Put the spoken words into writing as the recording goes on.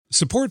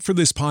Support for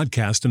this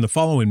podcast and the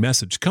following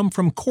message come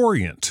from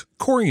Corient.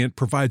 Corient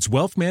provides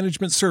wealth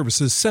management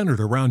services centered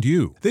around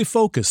you. They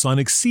focus on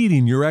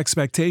exceeding your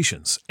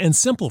expectations and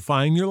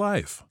simplifying your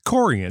life.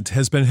 Corient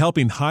has been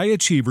helping high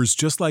achievers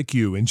just like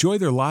you enjoy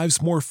their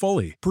lives more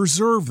fully,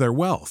 preserve their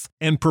wealth,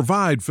 and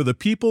provide for the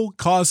people,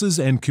 causes,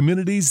 and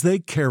communities they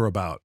care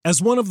about. As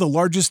one of the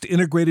largest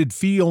integrated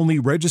fee-only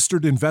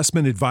registered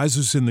investment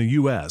advisors in the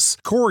U.S.,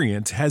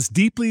 Corient has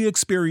deeply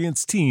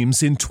experienced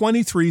teams in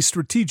 23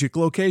 strategic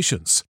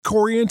locations.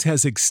 Corient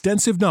has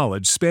extensive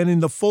knowledge spanning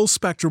the full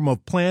spectrum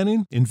of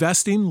planning,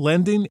 investing,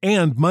 lending,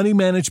 and money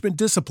management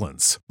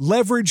disciplines.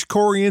 Leverage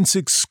Corient's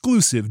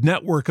exclusive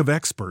network of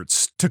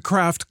experts to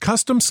craft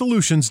custom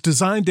solutions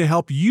designed to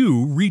help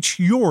you reach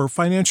your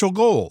financial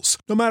goals,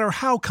 no matter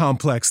how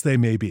complex they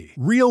may be.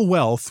 Real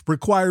wealth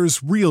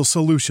requires real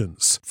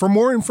solutions. For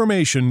more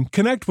information,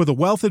 connect with a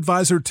wealth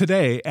advisor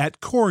today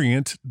at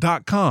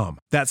Corient.com.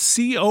 That's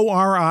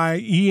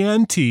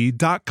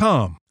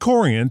Corient.com.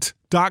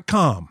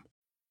 Corient.com.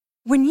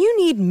 When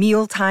you need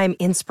mealtime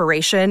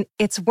inspiration,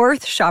 it's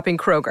worth shopping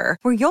Kroger,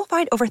 where you'll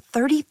find over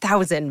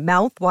 30,000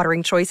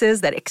 mouth-watering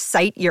choices that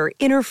excite your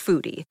inner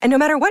foodie. And no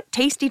matter what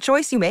tasty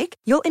choice you make,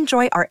 you'll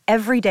enjoy our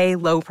everyday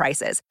low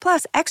prices,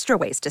 plus extra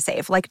ways to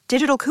save, like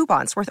digital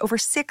coupons worth over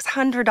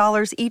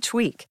 $600 each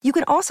week. You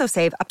can also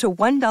save up to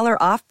 $1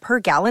 off per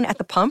gallon at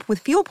the pump with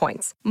fuel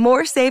points.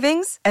 More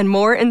savings and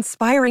more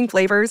inspiring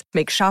flavors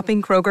make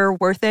shopping Kroger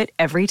worth it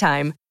every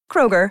time.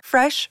 Kroger,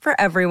 fresh for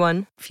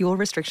everyone. Fuel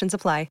restrictions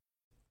apply.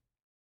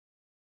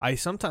 I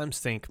sometimes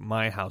think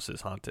my house is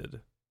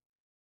haunted,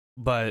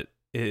 but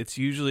it's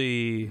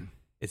usually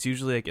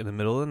like in the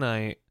middle of the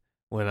night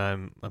when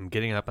I'm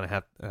getting up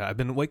and I've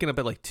been waking up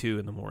at like 2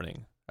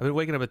 a.m. I've been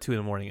waking up at 2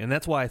 a.m, and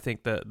that's why I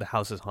think the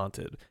house is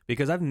haunted,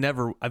 because I've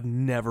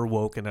never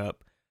woken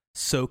up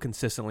so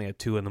consistently at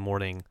 2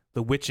 a.m.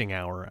 The witching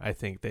hour, I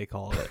think they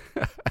call it.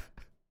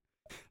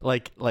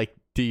 Like,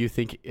 do you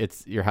think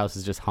it's your house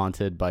is just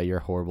haunted by your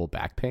horrible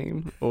back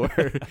pain, or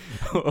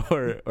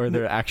or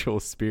there are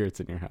actual spirits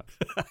in your house?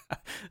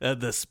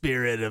 The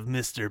spirit of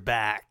Mr.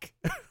 Back.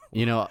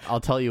 You know, I'll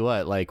tell you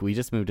what, like, we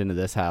just moved into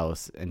this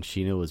house and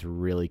Sheena was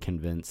really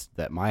convinced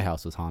that my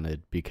house was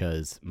haunted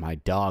because my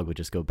dog would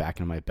just go back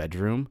into my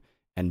bedroom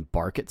and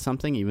bark at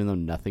something even though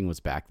nothing was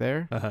back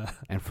there. Uh-huh.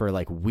 And for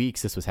like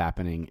weeks this was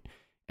happening.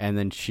 And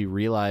then she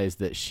realized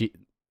that she'd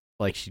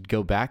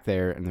go back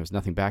there and there was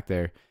nothing back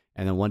there.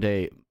 And then one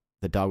day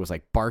the dog was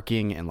like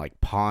barking and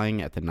like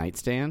pawing at the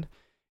nightstand.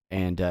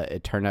 And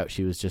it turned out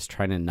she was just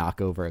trying to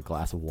knock over a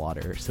glass of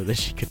water so that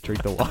she could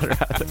drink the water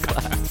out of the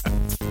glass.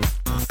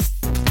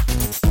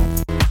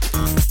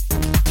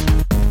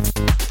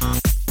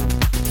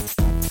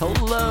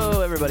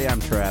 Hello, everybody.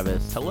 I'm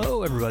Travis.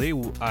 Hello, everybody.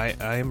 I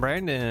am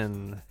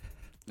Brandon.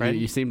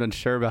 You seemed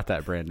unsure about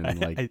that, Brandon.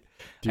 Like,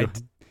 do you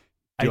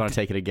want to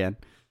take it again?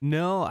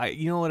 No,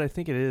 you know what I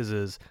think it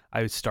is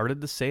I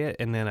started to say it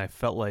and then I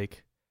felt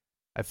like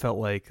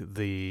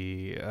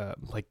the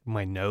like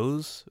my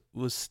nose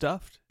was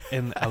stuffed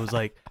and I was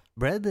like,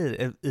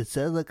 Brandon, it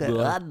sounds like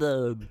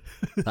Brandon.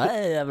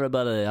 Hi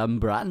everybody, I'm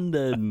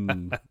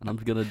Brandon. I'm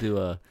gonna do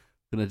a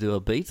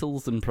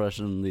Beatles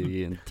impression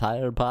the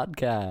entire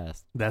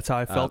podcast. That's how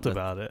I felt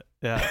about it.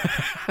 Yeah.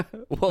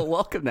 Well,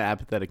 welcome to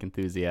Apathetic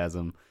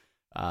Enthusiasm.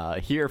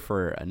 Here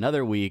for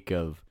another week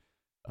of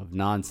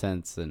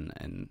nonsense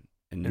and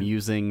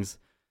musings.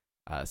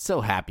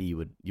 So happy you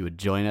would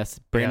join us,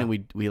 Brandon. Yeah.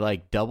 We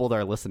like doubled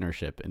our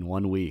listenership in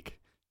 1 week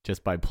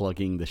just by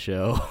plugging the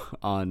show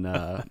on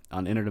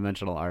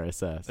Interdimensional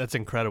RSS. That's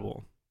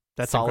incredible.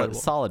 That's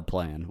solid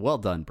plan. Well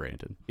done,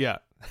 Brandon. Yeah.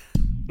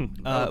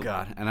 Oh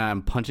God! And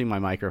I'm punching my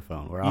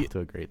microphone. We're off to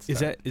a great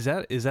start. Is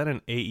that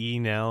an AE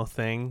now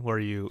thing where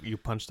you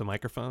punch the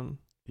microphone?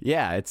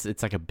 Yeah,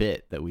 it's like a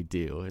bit that we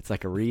do. It's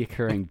like a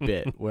reoccurring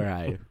bit where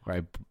I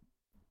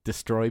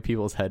destroy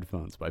people's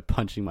headphones by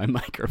punching my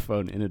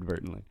microphone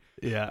inadvertently.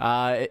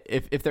 Yeah.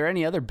 If there are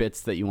any other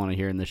bits that you want to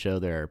hear in the show,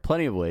 there are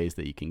plenty of ways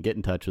that you can get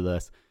in touch with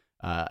us.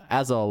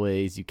 As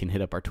always, you can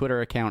hit up our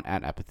Twitter account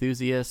at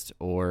Apathusiast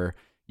or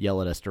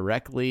yell at us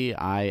directly.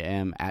 I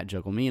am at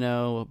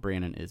Jugglemino.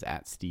 Brandon is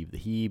at Steve the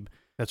Heeb.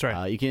 That's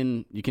right. You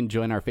can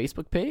join our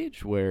Facebook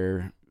page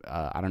where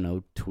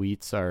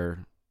tweets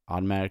are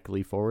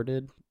automatically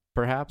forwarded.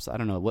 Perhaps. I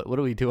don't know. What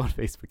do we do on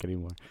Facebook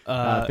anymore?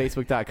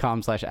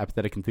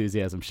 Facebook.com/Apathetic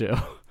Enthusiasm Show.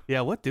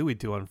 Yeah, what do we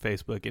do on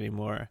Facebook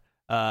anymore?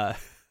 I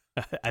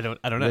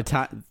don't know.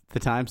 The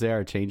times they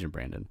are changing,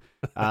 Brandon.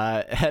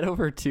 Head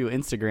over to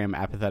Instagram,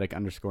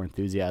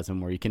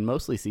 Apathetic_Enthusiasm, where you can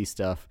mostly see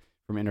stuff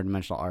from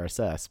Interdimensional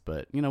RSS,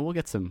 but we'll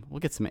get some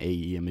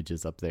AE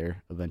images up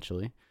there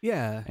eventually.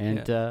 Yeah.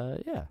 And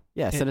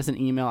send us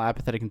an email,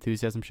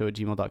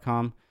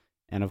 apatheticenthusiasmshow@gmail.com.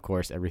 And of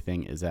course,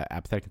 everything is at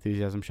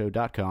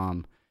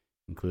apatheticenthusiasmshow.com,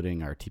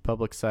 including our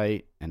TeePublic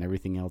site and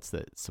everything else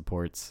that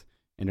supports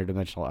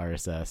Interdimensional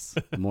RSS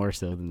more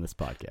so than this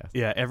podcast.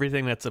 Yeah,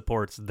 everything that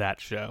supports that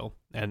show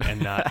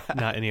and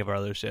not any of our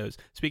other shows.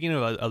 Speaking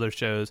of other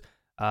shows,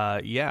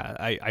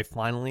 I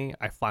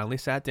finally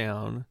sat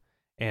down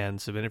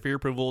and submitted for your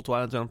approval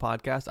Twilight Zone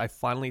podcast. I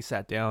finally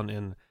sat down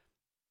and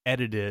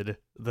edited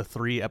the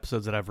 3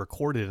 episodes that I've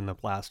recorded in the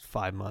last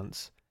 5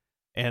 months,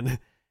 and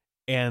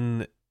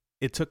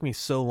it took me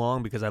so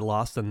long because I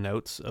lost the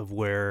notes of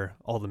where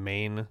all the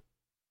main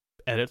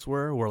edits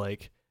were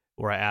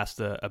where I asked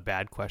a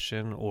bad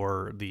question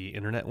or the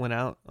internet went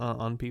out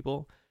on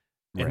people.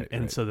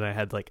 And so then I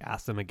had to like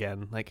ask them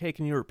again, like, hey,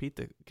 can you repeat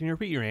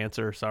your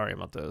answer? Sorry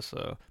about this.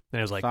 So then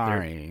it was like,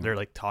 they're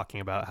like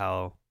talking about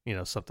how,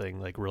 something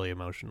like really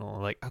emotional.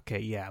 I'm like, okay,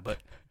 yeah, but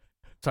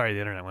sorry, the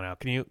internet went out.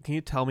 Can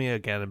you tell me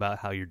again about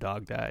how your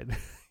dog died?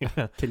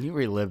 Can you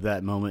relive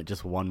that moment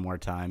just one more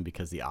time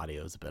because the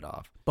audio is a bit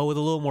off? But with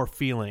a little more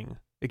feeling.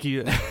 Like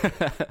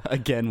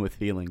Again with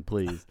feeling,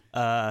 please.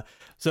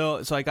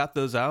 So I got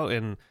those out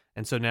and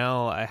so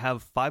now I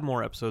have 5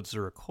 more episodes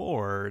to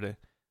record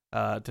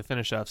to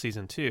finish off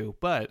season 2,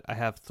 but I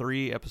have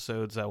 3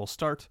 episodes that will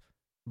start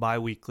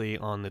bi-weekly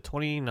on the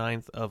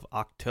 29th of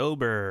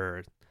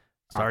October.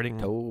 Starting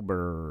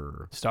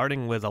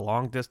with a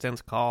long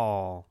distance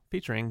call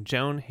featuring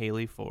Joan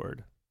Haley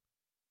Ford.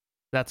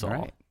 That's all.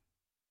 Right.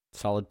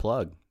 Solid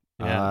plug.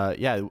 Yeah.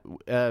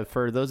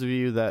 For those of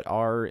you that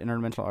are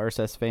Interdimensional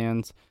RSS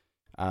fans,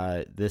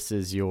 this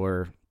is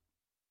your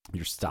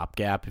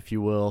stopgap, if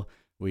you will.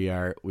 We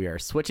are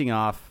switching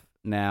off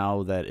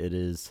now that it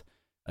is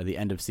the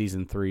end of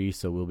season 3,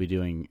 so we'll be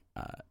doing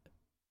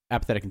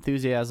Apathetic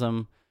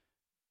Enthusiasm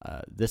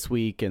this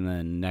week, and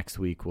then next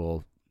week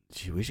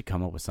we should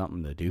come up with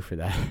something to do for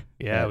that.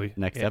 Yeah,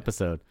 next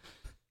episode.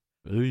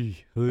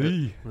 Maybe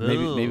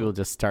we'll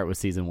just start with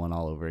season 1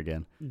 all over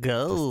again.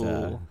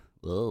 Go.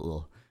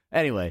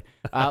 Anyway,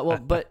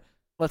 but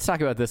let's talk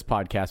about this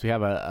podcast. We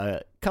have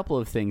a couple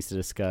of things to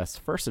discuss.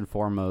 First and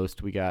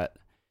foremost, we got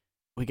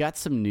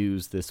some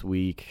news this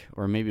week,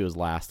 or maybe it was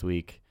last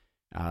week.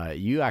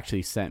 You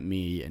actually sent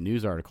me a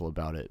news article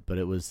about it, but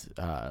it was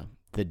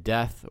the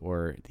death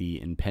or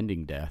the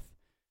impending death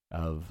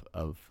of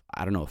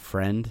I don't know, a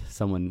friend,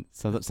 something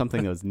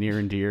that was near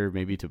and dear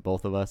maybe to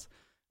both of us.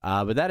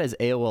 But that is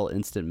AOL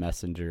Instant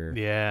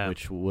Messenger,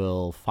 which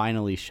will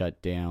finally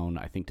shut down,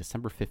 I think,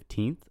 December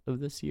 15th of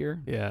this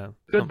year. Yeah.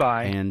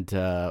 Goodbye. And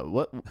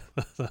what?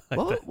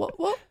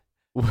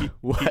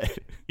 What?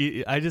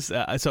 I just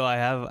so I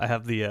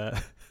have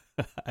the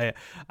I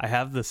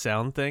have the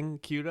sound thing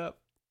queued up,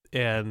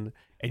 and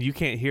you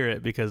can't hear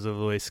it because of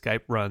the way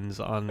Skype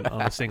runs on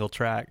a single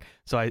track.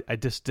 So I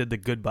just did the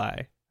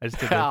goodbye. I just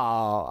did the,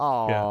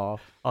 yeah.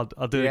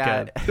 I'll do it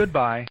again.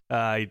 Goodbye.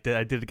 I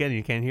did it again.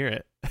 You can't hear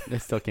it. I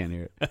still can't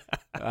hear it.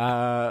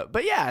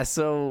 But yeah,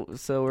 so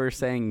we're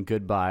saying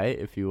goodbye,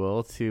 if you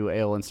will, to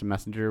AOL Instant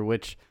Messenger,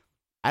 which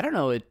I don't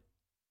know. It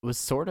was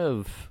sort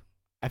of.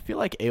 I feel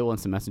like AOL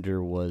Instant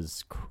Messenger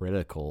was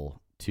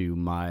critical to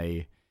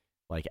my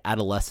like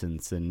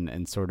adolescence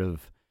and sort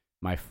of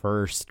my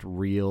first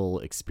real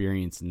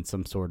experience in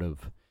some sort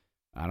of,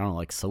 I don't know,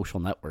 like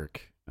social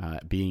network.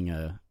 Being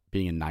a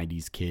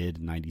 90s kid,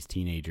 90s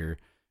teenager.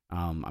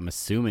 I'm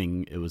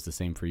assuming it was the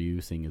same for you,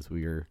 seeing as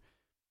we were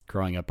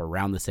growing up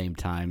around the same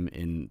time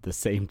in the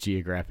same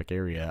geographic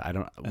area. I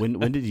don't.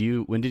 When did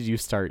you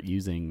start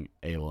using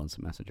AOL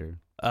Instant Messenger?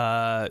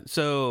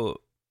 So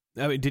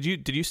I mean, did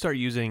you start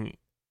using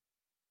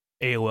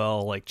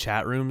AOL like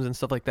chat rooms and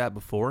stuff like that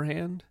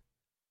beforehand?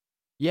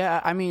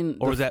 Yeah, I mean,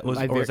 or was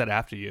that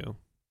after you?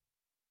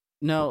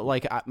 No,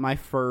 like my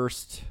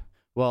first.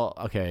 Well,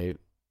 okay.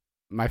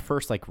 My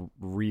first like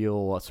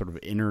real sort of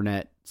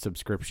internet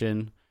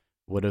subscription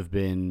would have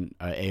been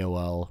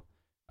AOL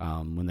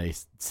when they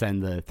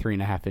send the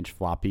 3.5-inch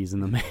floppies in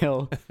the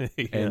mail,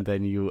 and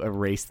then you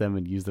erase them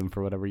and use them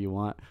for whatever you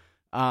want.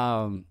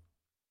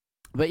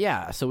 But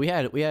yeah, so we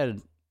had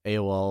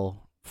AOL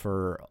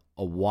for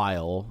a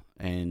while,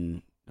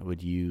 and I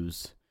would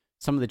use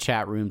some of the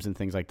chat rooms and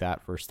things like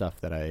that for stuff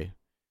that I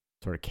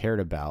sort of cared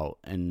about,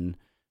 and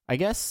I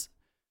guess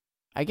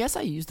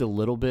I used a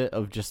little bit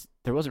of just,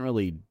 there wasn't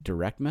really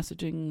direct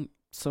messaging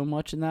so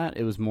much in that.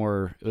 It was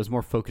more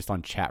focused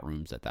on chat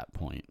rooms at that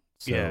point.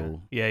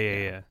 So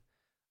yeah.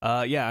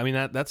 I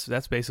mean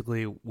that's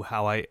basically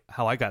how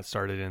I got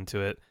started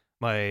into it.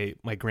 My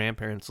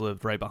grandparents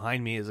lived right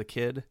behind me as a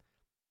kid.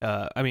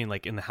 I mean,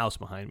 like in the house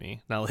behind me,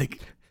 not like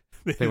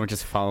they weren't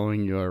just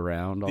following you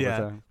around all the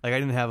time. Like I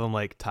didn't have them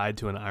like tied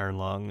to an iron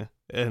lung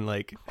and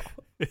like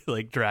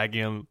like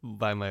dragging them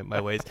by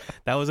my waist.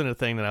 That wasn't a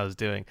thing that I was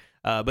doing.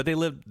 But they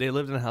lived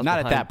in a house. Not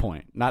at that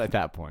point.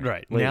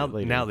 Right.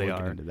 Later, now they we'll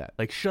are. get into that.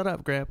 Like, shut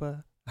up, Grandpa.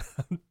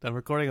 I'm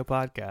recording a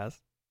podcast.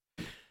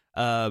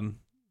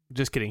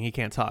 Just kidding. He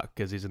can't talk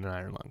because he's in an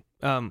iron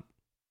lung.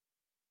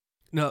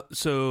 No.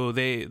 So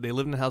they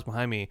lived in the house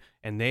behind me,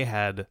 and they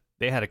had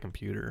a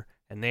computer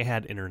and they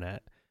had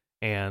internet.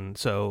 And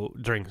so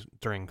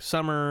during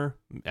summer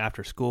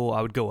after school,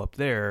 I would go up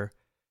there,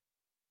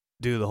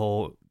 do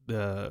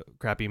the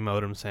crappy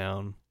modem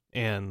sound.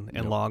 And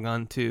log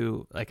on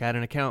to, like, I had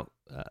an account,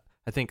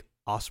 I think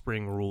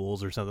Offspring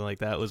Rules or something like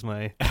that was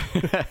my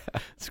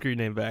screen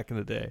name back in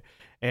the day.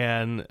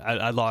 And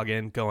I'd log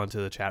in, go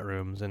onto the chat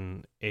rooms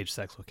and age,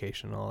 sex,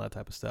 location, all that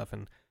type of stuff,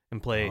 and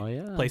play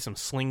some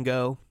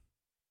Slingo.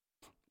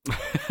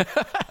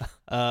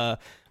 But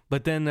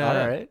then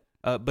all right.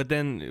 But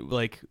then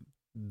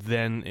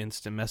then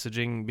instant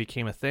messaging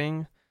became a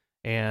thing,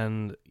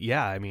 and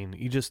yeah, I mean,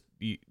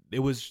 it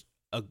was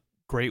a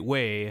great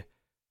way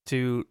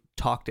to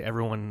talk to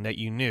everyone that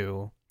you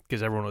knew,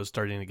 because everyone was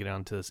starting to get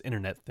onto this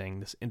internet,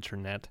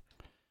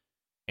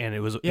 and it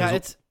was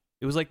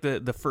like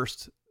the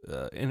first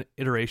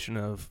iteration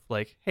of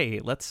like, hey,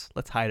 let's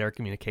hide our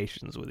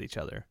communications with each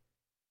other.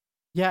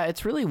 Yeah,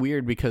 it's really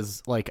weird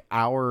because like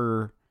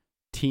our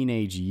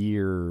teenage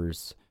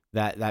years,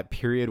 that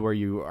period where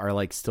you are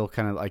like still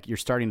kind of like you're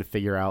starting to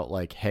figure out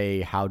like, hey,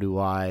 how do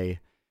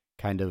I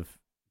kind of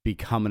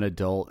become an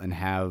adult and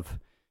have,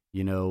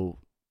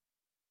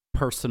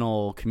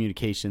 personal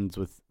communications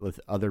with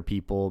other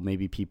people,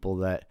 maybe people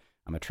that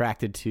I'm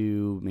attracted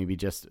to, maybe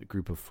just a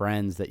group of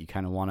friends that you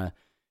kind of want to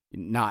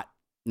not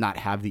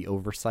have the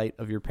oversight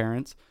of your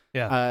parents.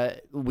 Yeah.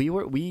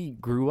 We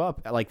grew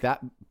up like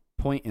that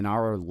point in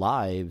our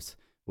lives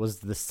was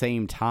the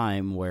same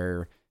time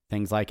where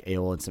things like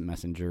AOL Instant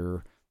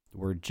Messenger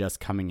were just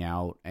coming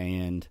out,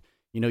 and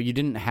you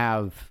didn't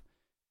have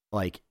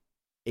like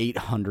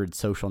 800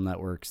 social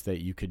networks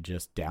that you could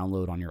just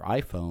download on your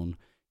iPhone.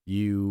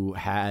 You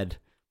had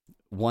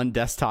one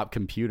desktop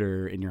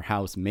computer in your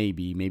house,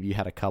 maybe you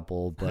had a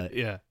couple, but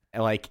yeah,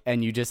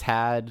 and you just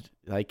had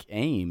like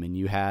AIM, and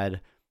you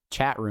had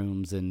chat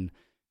rooms, and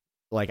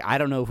like I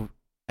don't know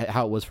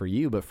how it was for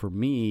you, but for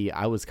me,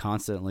 I was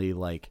constantly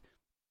like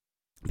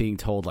being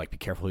told like, be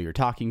careful who you're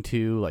talking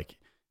to, like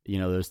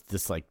there's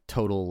this like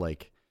total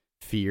like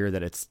fear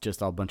that it's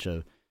just a bunch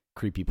of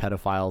creepy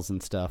pedophiles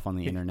and stuff on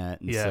the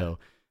internet, and yeah. So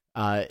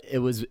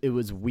it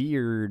was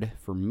weird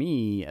for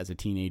me as a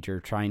teenager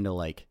trying to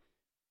like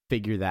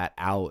figure that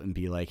out and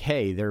be like,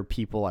 hey, there are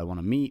people I want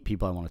to meet,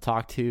 people I want to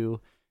talk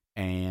to,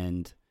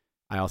 and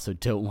I also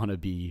don't want to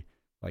be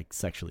like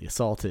sexually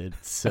assaulted.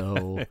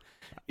 So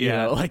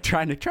yeah, like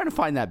trying to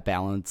find that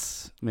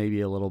balance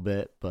maybe a little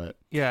bit, but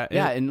yeah,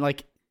 and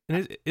like,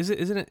 and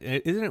isn't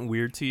it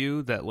weird to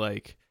you that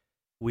like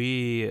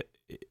we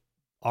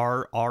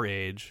are our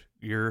age?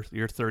 You're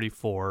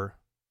 34,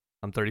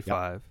 I'm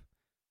 35. Yep.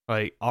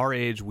 Like our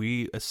age,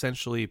 we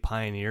essentially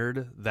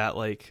pioneered that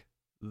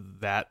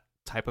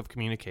type of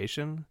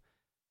communication.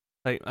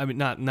 Like, I mean,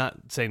 not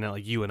saying that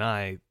like you and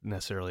I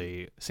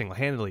necessarily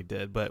single-handedly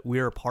did, but we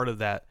are a part of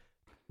that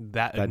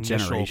initial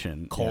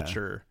generation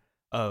culture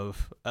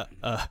of like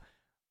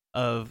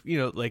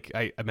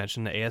I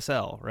mentioned the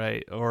ASL,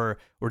 right? Or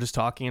we're just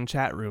talking in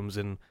chat rooms,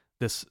 and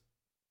this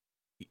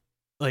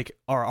like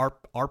our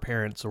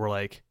parents were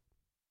like,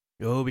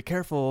 oh, be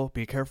careful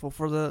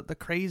for the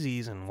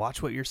crazies and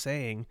watch what you're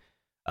saying.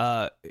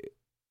 And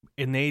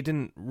they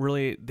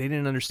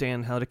didn't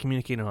understand how to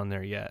communicate on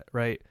there yet,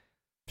 right?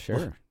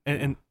 Sure.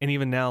 And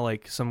even now,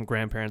 like some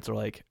grandparents are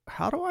like,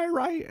 how do I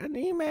write an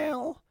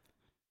email?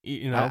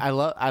 I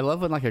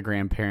love when like a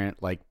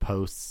grandparent like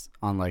posts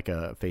on like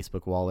a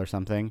Facebook wall or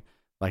something,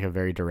 like a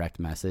very direct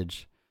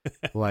message,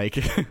 like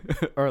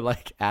or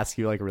like ask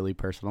you like really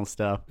personal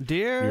stuff.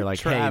 Dear, and you're like,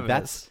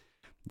 Travis. hey,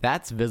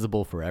 that's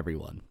visible for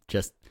everyone.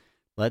 Just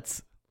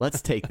let's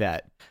take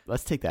that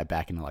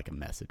back into like a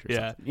message or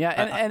something. Yeah,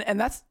 and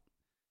that's,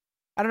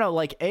 I don't know,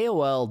 like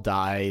AOL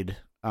died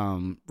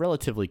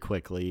relatively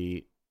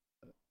quickly,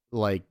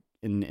 like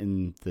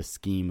in the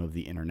scheme of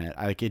the internet.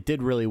 Like it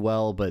did really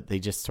well, but they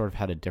just sort of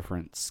had a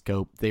different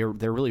scope. They're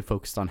really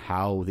focused on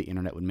how the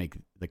internet would make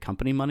the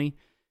company money,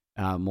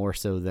 more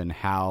so than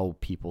how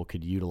people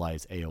could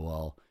utilize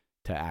AOL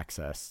to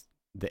access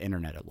the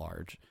internet at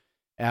large.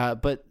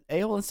 But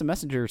AOL Instant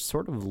Messenger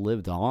sort of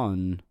lived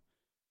on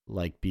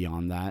like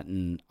beyond that,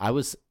 and I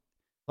was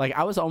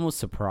almost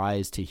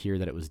surprised to hear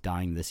that it was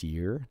dying this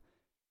year,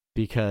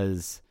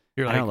 because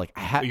you're like, I don't know, like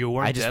you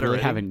weren't I just dead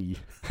really already?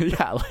 haven't.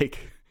 Yeah,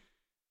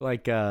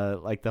 like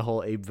the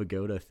whole Abe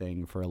Vigoda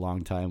thing for a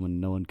long time when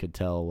no one could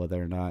tell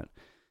whether or not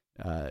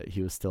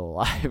he was still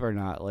alive or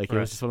not. Like, right.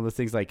 It was just one of those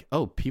things like,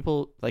 oh,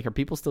 people, like, are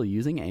people still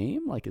using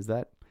AIM? Like, is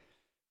that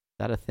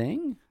a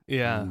thing?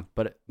 Yeah.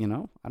 But, I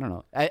don't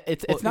know.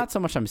 It's not so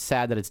much I'm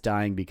sad that it's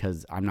dying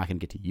because I'm not going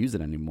to get to use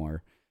it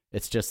anymore.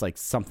 It's just like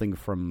something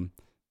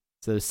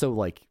so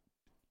like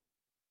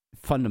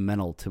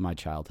fundamental to my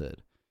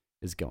childhood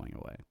is going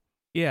away.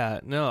 Yeah,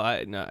 no,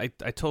 I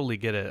totally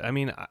get it. I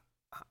mean,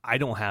 I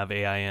don't have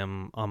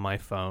AIM on my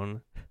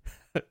phone.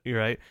 You're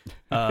right.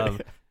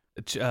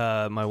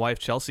 My wife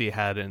Chelsea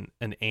had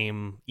an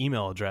AIM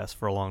email address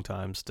for a long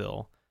time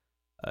still,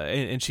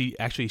 and she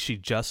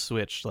just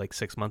switched like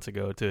 6 months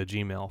ago to a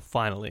Gmail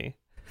finally.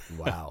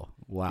 Wow.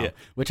 Yeah.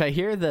 Which I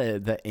hear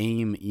the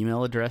AIM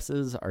email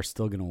addresses are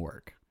still going to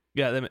work.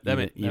 Yeah,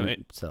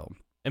 so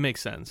it makes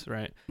sense,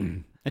 right?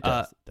 It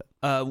does.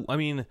 I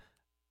mean,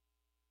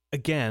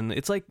 again,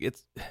 it's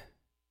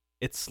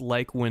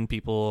like when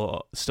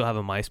people still have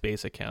a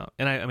MySpace account,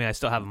 and I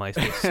still have a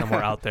MySpace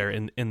somewhere out there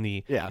in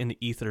the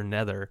ether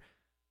nether,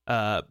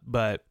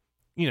 but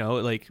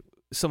like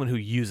someone who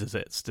uses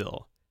it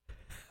still,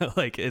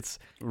 like it's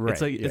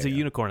a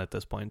unicorn at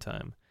this point in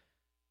time.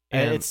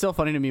 And it's still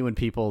funny to me when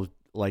people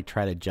like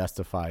try to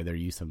justify their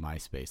use of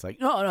MySpace. Like,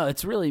 no,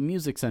 it's really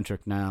music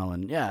centric now,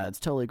 and yeah, it's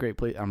totally a great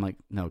place. I'm like,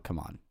 no, come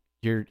on,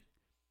 you're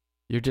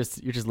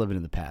just living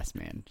in the past,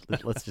 man.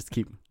 Let's just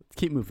keep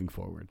moving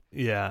forward.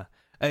 Yeah,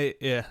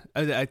 the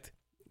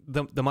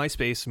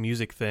MySpace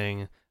music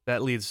thing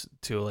that leads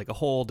to like a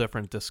whole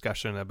different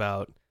discussion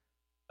about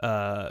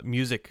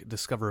music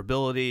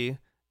discoverability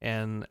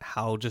and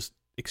how just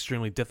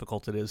extremely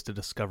difficult it is to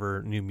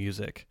discover new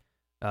music.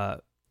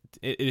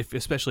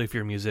 Especially if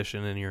you're a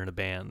musician and you're in a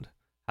band,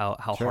 how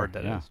Sure, hard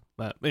that is.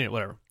 But anyway,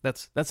 whatever.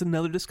 That's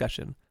another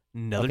discussion.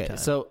 Another time.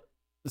 So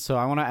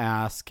I want to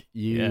ask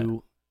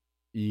you.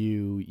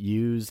 You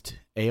used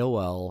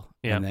AOL,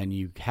 and then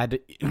you had to.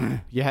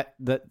 You had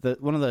the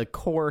one of the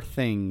core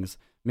things,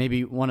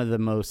 maybe one of the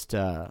most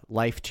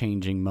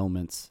life-changing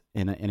moments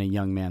in a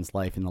young man's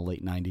life in the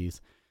late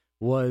 90s,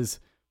 was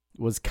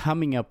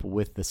coming up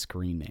with the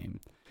screen name.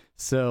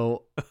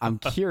 So I'm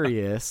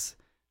curious.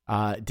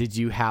 Did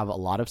you have a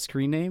lot of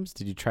screen names?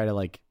 Did you try to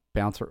like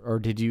bounce, or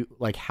did you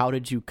like? How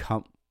did you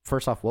come?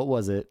 First off, what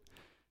was it,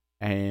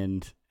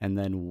 and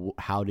then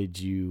how did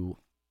you?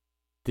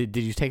 Did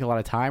you take a lot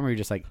of time, or you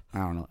just like, I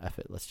don't know, F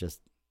it, let's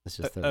just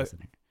throw this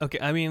in here? Okay,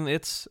 I mean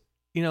it's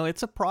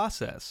a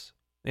process.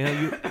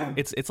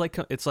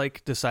 It's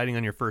like deciding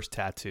on your first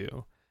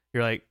tattoo.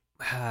 You're like,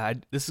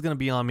 this is gonna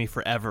be on me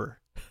forever.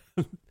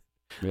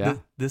 Yeah,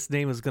 this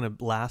name is gonna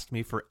last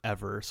me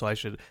forever. So I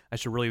should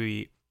really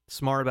be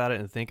smart about it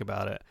and think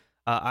about it.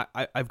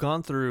 I've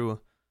gone through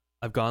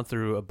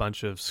a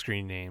bunch of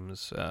screen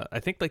names. I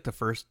think like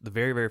the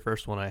very very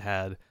first one I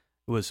had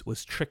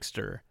was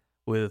Trickster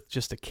with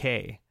just a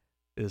K.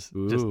 Is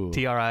just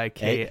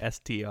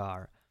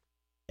TRIKSTR.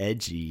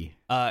 Edgy.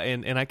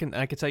 And I can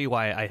tell you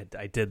why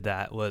I did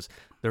that. Was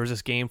there was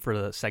this game for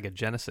the Sega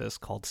Genesis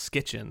called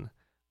Skitchin,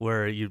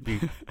 where you're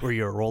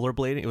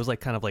rollerblading. It was like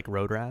kind of like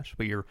Road Rash,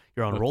 but you're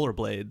on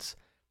rollerblades.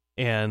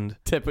 And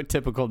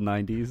typical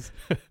 90s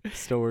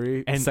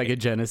story. And Sega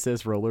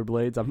Genesis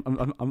rollerblades.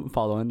 I'm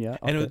following. Yeah.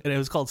 Okay. And it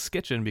was called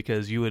Skitchin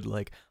because you would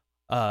like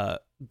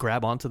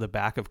grab onto the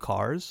back of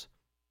cars,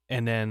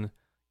 and then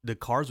the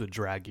cars would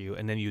drag you,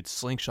 and then you'd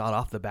slingshot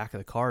off the back of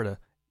the car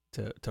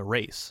to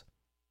race.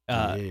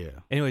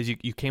 Anyways,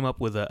 you came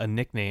up with a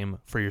nickname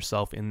for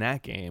yourself in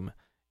that game,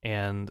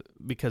 and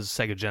because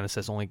Sega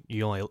Genesis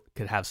you only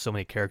could have so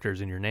many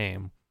characters in your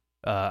name,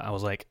 I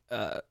was like,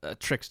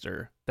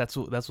 Trickster. That's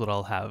what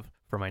I'll have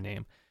for my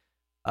name.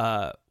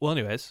 Well,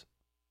 anyways,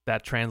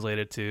 that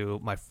translated to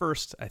my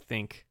first, I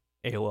think,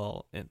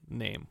 AOL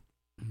name.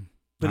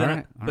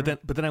 But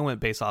then I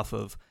went based off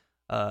of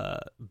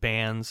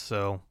bands.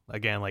 So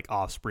again, like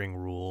Offspring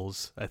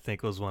Rules, I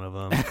think was one of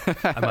them.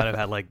 I might have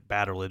had like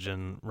Bad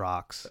Religion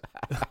Rocks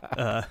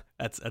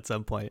at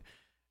some point.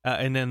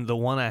 And then the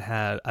one I've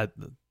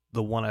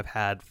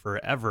had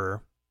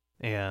forever,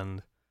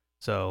 and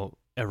so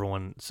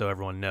everyone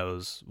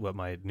knows what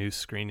my new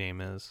screen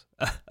name is.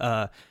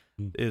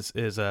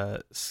 Is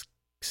a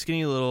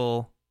skinny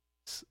little.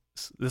 This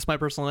is my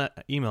personal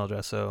email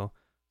address. So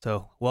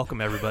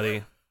welcome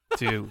everybody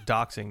to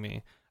doxing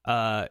me.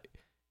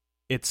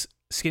 It's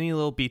skinny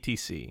little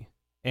BTC,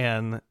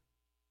 and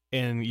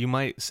you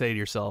might say to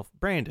yourself,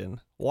 Brandon,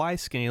 why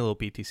skinny little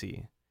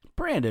BTC?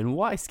 Brandon,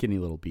 why skinny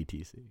little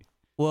BTC?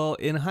 Well,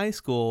 in high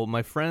school,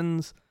 my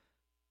friends,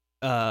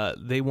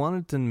 they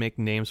wanted to make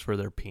names for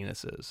their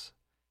penises,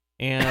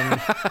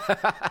 and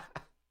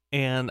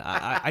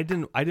I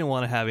didn't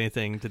want to have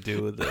anything to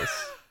do with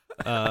this.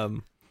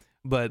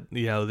 But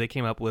they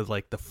came up with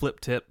like the Flip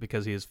Tip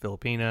because he is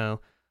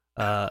Filipino.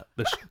 The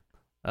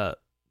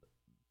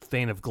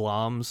Thane of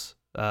Gloms.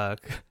 That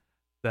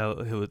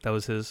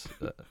was his.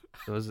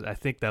 I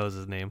think that was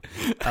his name.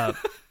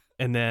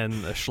 And then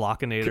a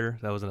Schlockinator.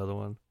 That was another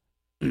one.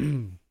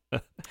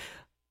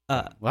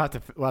 We'll have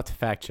to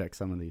fact check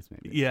some of these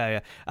maybe. Yeah.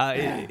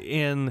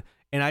 And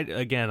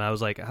I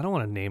was like, I don't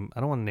want to name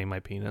my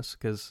penis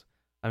because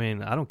I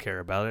mean I don't care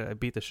about it. I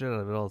beat the shit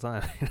out of it all the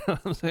time. You know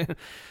what I'm saying?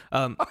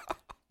 No,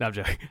 I'm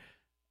joking.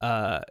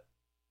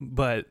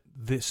 But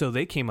so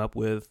they came up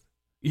with.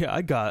 Yeah,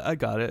 I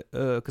got it.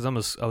 Because I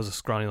was a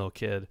scrawny little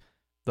kid.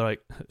 They're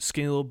like,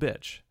 skinny little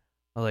bitch.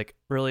 I was like,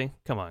 really?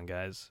 Come on,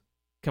 guys.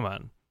 Come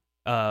on.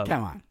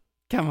 Come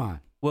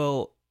on.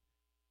 Well,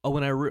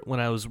 when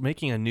I was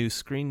making a new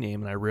screen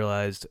name and I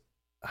realized,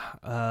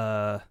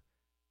 BTC.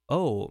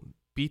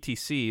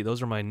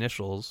 Those are my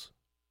initials.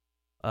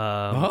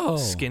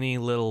 Skinny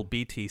little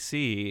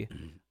BTC.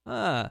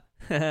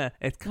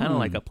 It's kind of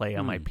like a play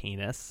on my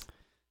penis.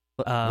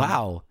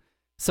 Wow.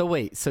 So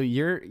wait, so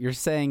you're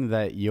saying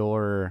that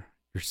your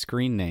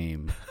screen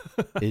name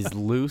is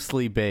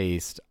loosely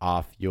based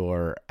off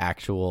your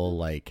actual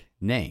like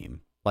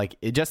name? Like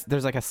it just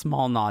there's like a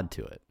small nod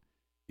to it.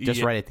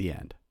 Just right at the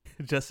end.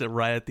 Just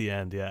right at the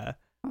end, yeah.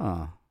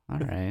 Oh, all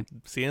right.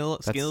 Skinny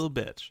little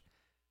bitch.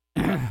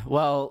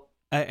 Well,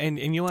 and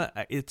you know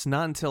what? It's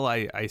not until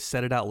I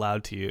said it out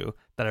loud to you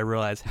that I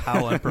realized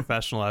how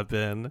unprofessional I've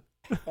been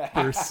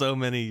for so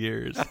many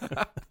years.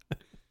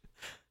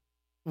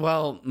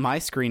 Well, my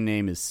screen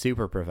name is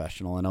super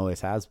professional and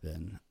always has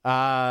been.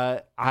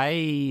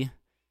 I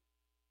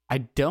I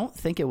don't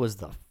think it was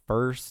the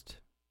first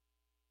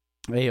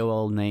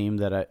AOL name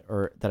that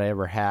I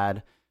ever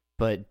had,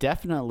 but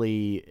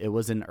definitely it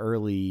was an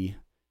early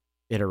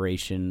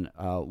iteration.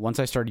 Once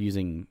I started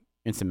using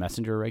Instant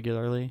Messenger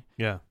regularly,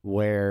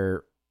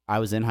 where I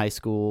was in high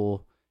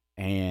school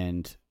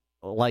and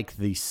like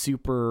the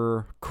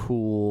super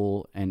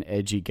cool and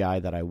edgy guy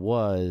that I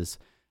was,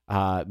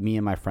 me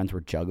and my friends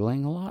were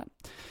juggling a lot.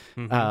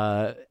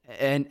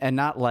 And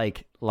not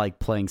like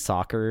playing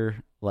soccer.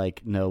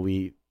 Like, no,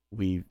 we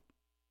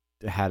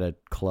had a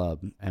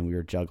club and we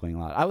were juggling a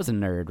lot. I was a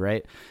nerd,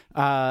 right?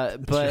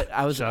 But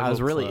I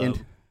was really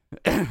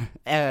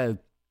into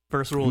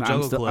first rule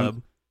Juggle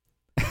Club.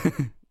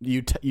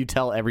 You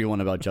tell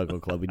everyone about Juggle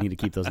Club. We need to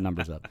keep those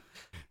numbers up.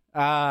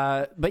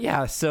 But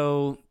yeah,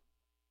 so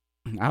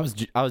I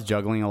was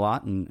juggling a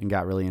lot and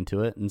got really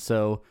into it, and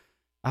so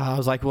I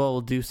was like, well,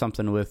 we'll do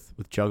something with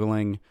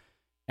juggling.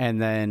 And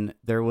then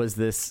there was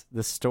this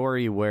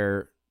story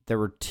where there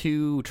were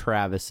two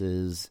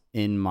Travises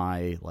in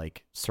my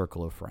like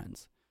circle of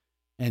friends,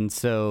 and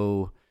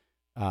so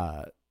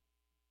to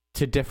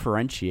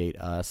differentiate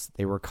us,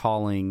 they were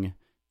calling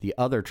the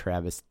other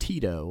Travis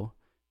Tito,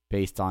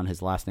 based on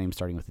his last name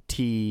starting with a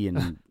T,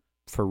 and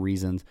for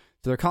reasons.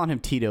 So they're calling him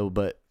Tito,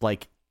 but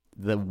like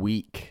the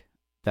week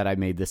that I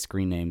made this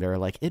screen name, they were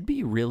like, it'd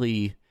be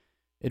really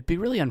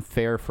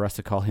unfair for us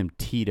to call him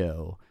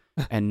Tito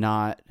and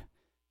not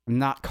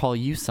call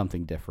you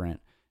something different.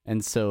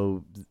 And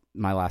so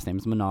my last name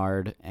is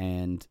Menard,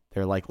 and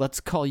they're like, let's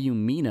call you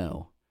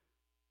Mino.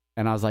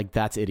 And I was like,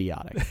 that's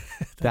idiotic.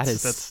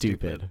 That's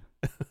stupid.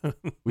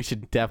 We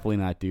should definitely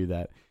not do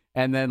that.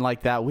 And then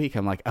like that week,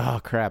 I'm like, oh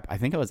crap, I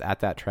think I was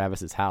at that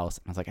Travis's house.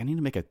 And I was like, I need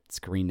to make a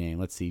screen name.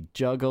 Let's see,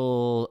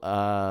 Juggle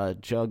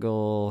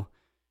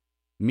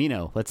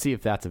Mino. Let's see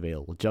if that's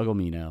available. Juggle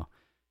Mino.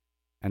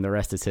 And the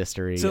rest is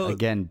history. So,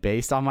 again,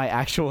 based on my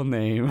actual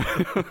name.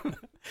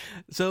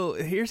 So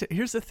here's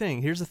the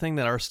thing. Here's the thing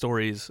that our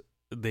stories,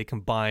 they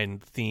combine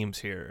themes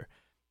here.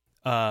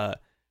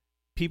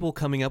 People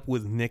coming up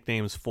with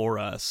nicknames for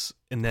us,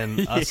 and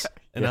then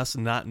us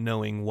not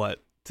knowing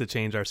what to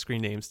change our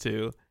screen names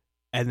to,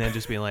 and then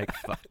just being like,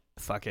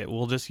 fuck it,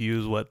 we'll just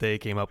use what they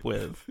came up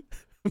with.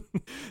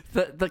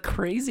 The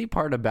crazy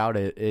part about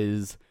it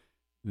is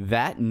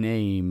that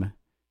name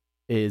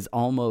is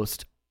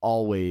almost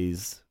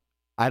always,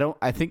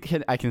 I think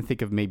I can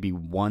think of maybe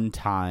one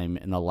time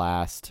in the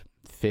last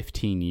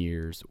 15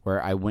 years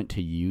where I went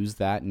to use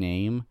that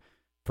name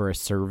for a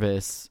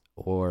service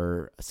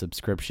or a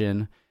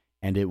subscription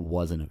and it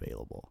wasn't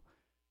available.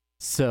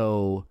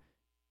 So,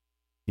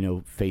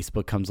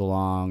 Facebook comes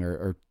along,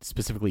 or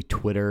specifically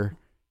Twitter,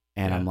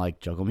 and I'm like,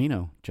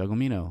 Jugglemino.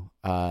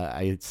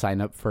 I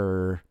sign up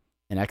for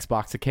an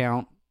Xbox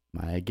account,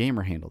 my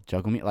gamer handle,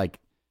 Jugglemino, like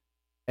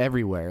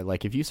everywhere.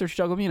 Like if you search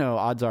Jugglemino,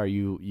 odds are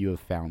you have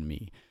found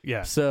me.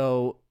 Yeah.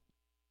 So,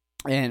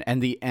 and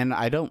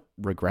I don't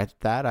regret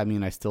that. I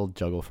mean, I still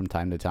juggle from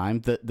time to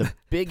time. The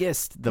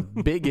biggest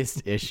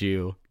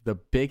issue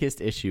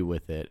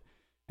with it,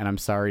 and I'm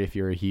sorry if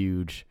you're a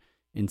huge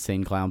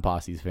Insane Clown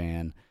Posse's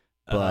fan,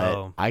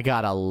 but I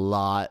got a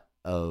lot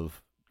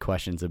of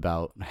questions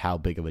about how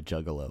big of a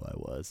juggalo I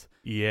was.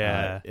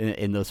 Yeah.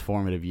 In those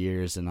formative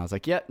years, and I was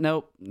like, yeah,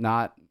 nope,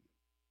 not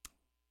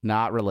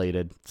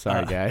related.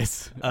 Sorry,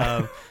 guys.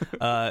 So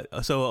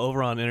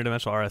over on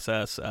Interdimensional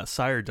RSS,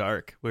 Sire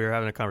Dark, we were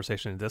having a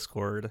conversation in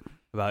Discord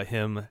about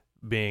him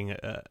being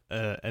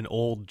an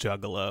old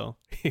juggalo.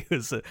 He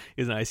was an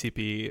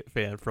ICP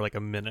fan for like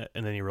a minute,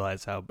 and then he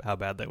realized how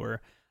bad they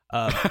were.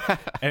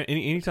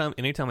 Anytime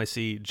I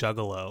see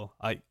juggalo,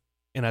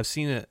 I've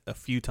seen it a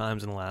few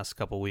times in the last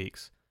couple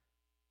weeks,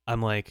 I'm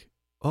like,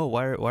 oh,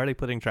 why are they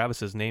putting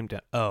Travis's name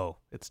down? Oh,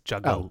 it's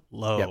juggalo.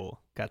 Yep.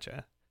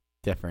 Gotcha.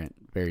 Different,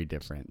 very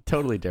different,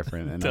 totally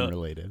different, and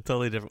unrelated.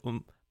 Totally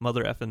different.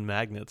 Mother effing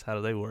magnets. How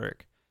do they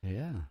work?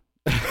 Yeah,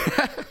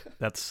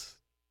 that's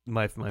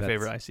my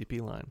favorite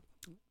ICP line.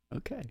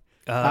 Okay.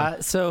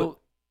 So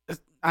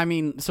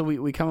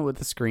we come up with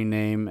the screen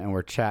name and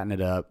we're chatting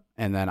it up,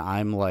 and then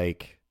I'm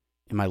like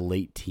in my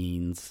late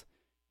teens,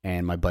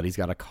 and my buddy's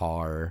got a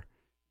car,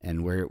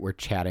 and we're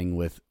chatting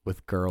with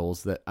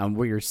girls that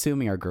we're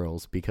assuming are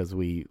girls because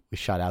we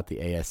shot out the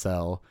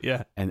ASL.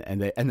 Yeah.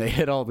 And they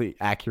hit all the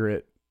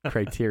accurate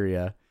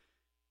criteria.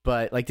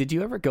 But like, did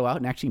you ever go out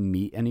and actually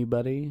meet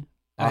anybody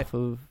off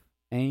of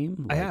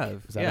AIM? Like, I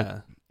have.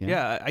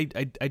 Yeah.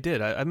 I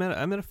did. I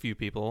met a few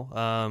people.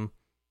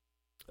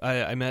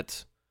 I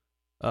met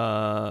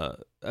a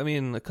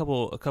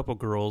couple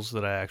girls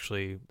that I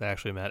actually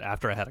met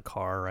after I had a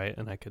car, right?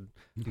 And I could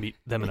meet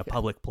them in a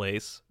public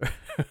place.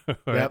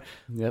 Right?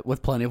 Yep,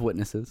 with plenty of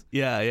witnesses.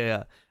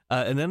 Yeah.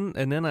 And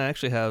then I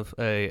actually have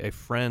a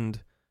friend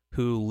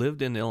who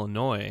lived in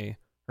Illinois.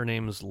 Her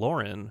name's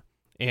Lauren,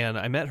 and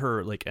I met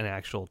her like in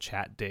actual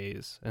chat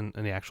days and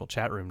in the actual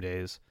chat room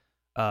days.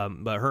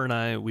 But her and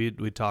I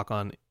we'd talk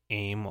on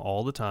AIM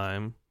all the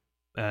time,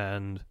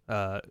 and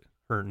her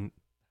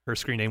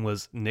screen name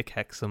was Nick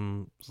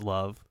Hexum's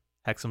Love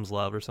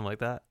or something like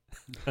that.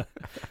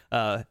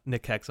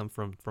 Nick Hexum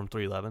from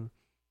 311,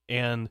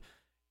 and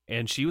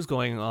And she was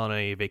going on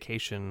a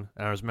vacation.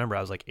 And I remember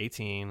I was like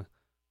 18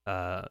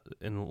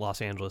 in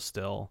Los Angeles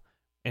still.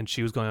 And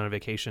she was going on a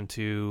vacation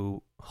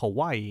to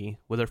Hawaii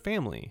with her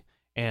family.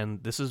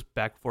 And this is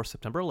back before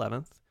September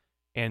 11th.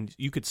 And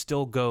you could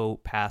still go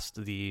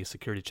past the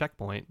security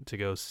checkpoint to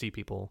go see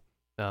people.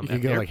 You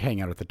could go like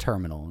hang out at the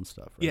terminal and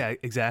stuff. Right? Yeah,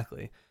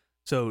 exactly.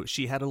 So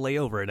she had a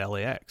layover at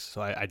LAX.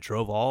 So I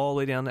drove all the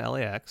way down to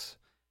LAX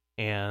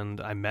and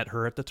I met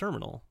her at the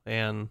terminal.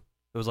 And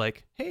it was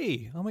like,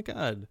 hey, oh my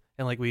God.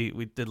 And like we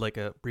did like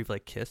a brief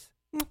like kiss.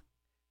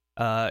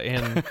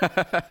 And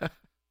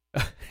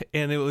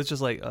and it was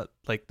just like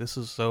this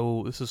is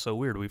so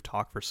weird. We've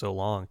talked for so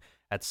long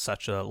at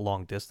such a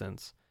long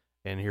distance.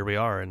 And here we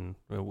are, and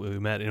we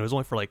met, and it was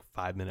only for like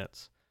 5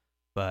 minutes.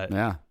 But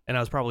yeah, and I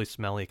was probably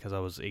smelly because I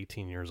was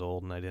 18 years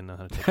old and I didn't know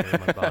how to take care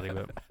of my body.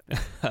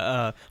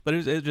 But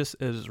it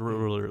was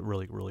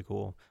really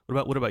cool.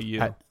 What about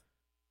you?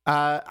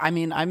 I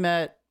mean, I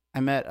met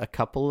a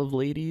couple of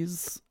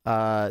ladies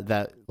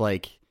that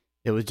like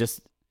it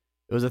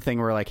was a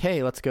thing where like,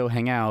 hey, let's go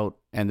hang out,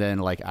 and then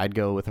like I'd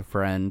go with a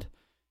friend,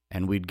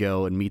 and we'd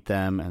go and meet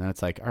them, and then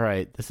it's like, all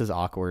right, this is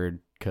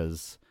awkward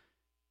because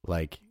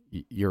like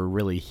you're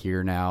really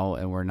here now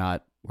and we're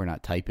not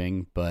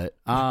typing, but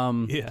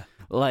yeah,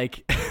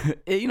 like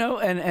you know,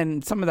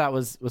 and some of that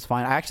was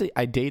fine.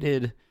 I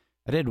dated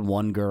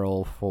one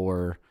girl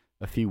for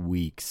a few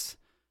weeks,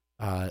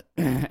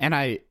 and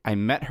I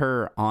met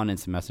her on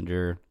Instant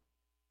Messenger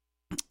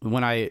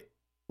when I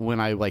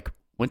like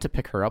went to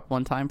pick her up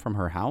one time from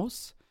her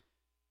house.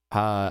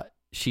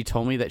 She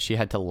told me that she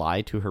had to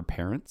lie to her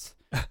parents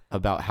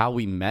about how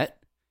we met.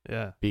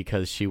 Yeah,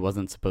 because she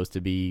wasn't supposed to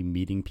be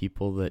meeting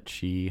people that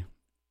she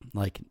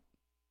like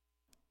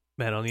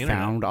met on the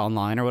internet, found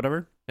online or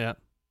whatever. Yeah,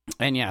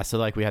 and yeah, so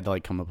like we had to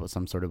like come up with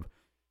some sort of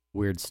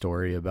weird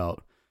story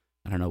about,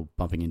 I don't know,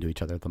 bumping into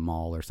each other at the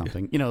mall or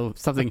something. You know,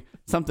 something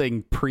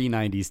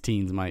pre-90s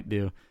teens might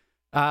do.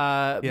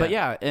 But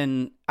yeah,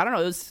 and I don't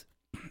know, it was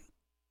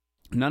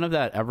none of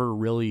that ever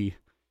really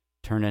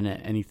turned into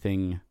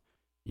anything,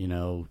 you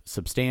know,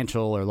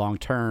 substantial or long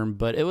term.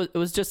 But it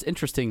was just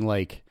interesting,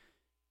 like.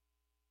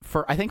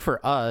 I think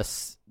for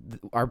us,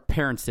 our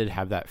parents did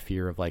have that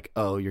fear of like,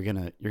 oh, you're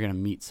gonna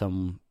meet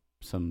some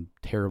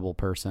terrible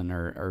person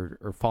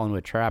or fall into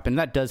a trap, and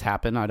that does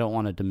happen. I don't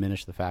want to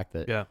diminish the fact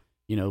that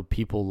you know,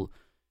 people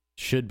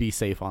should be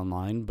safe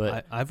online,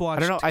 but I've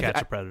watched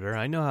Catch a Predator.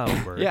 I know how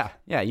it works.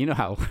 Yeah, you know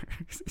how it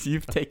works.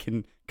 You've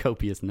taken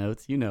copious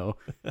notes, you know.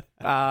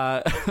 But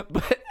I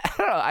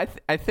don't know.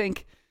 I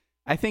think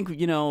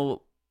you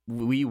know,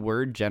 we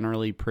were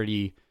generally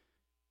pretty.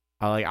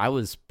 I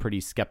was pretty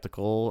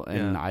skeptical,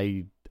 and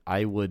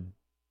I would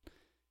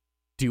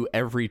do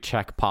every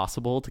check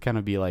possible to kind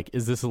of be like,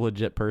 is this a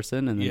legit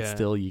person? And then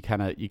still you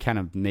kind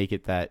of make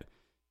it that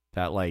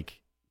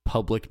like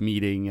public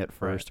meeting at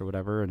first or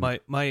whatever. And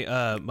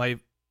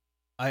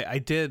I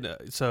did.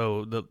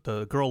 So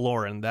the girl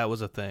Lauren, that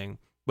was a thing,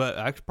 but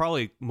I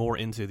probably more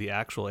into the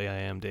actual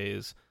AIM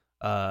days.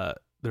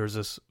 There's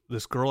this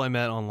girl I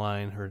met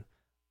online, her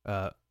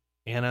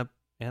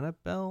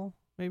Annabelle,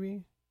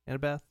 maybe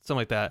Annabeth, something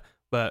like that.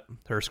 But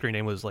her screen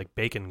name was like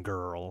Bacon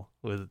Girl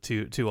with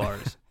two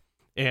R's.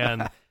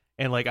 and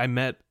like I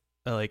met,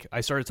 like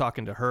I started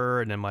talking to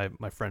her, and then my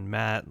friend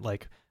Matt,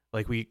 like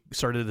we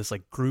started this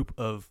like group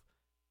of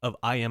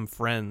IM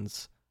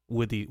friends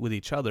with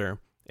each other.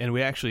 And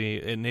we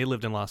actually, and they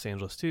lived in Los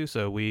Angeles too,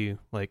 so we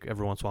like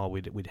every once in a while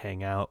we'd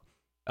hang out.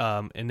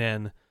 And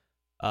then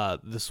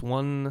this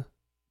one,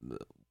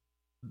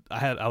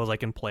 I was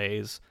like in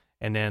plays,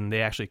 and then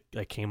they actually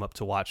like came up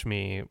to watch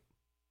me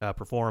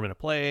perform in a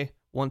play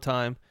one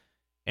time.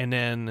 And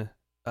then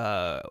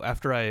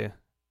after I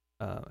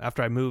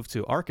moved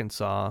to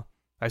Arkansas,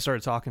 I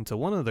started talking to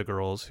one of the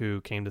girls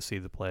who came to see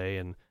the play,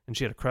 and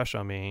she had a crush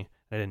on me.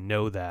 I didn't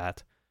know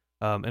that.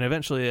 And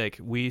eventually, like,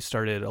 we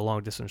started a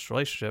long distance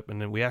relationship, and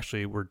then we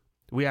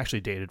actually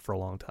dated for a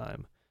long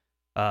time.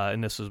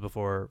 And this was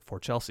before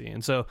Chelsea.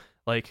 And so,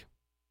 like,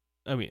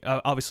 I mean,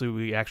 obviously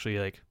we actually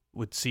like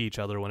would see each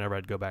other whenever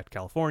I'd go back to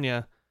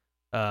California.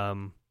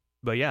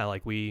 But yeah,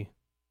 like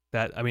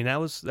that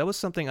was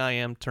something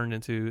IM turned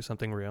into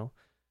something real.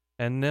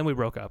 And then we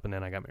broke up, and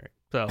then I got married.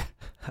 So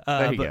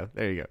there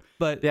you go.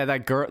 But yeah,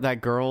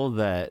 that girl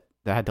that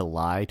had to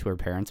lie to her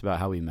parents about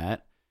how we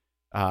met.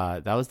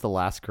 That was the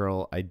last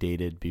girl I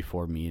dated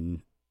before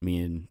me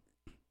and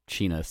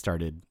Sheena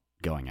started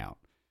going out.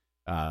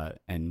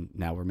 And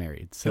now we're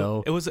married.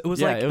 So it was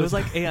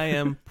like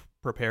AIM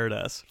prepared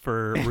us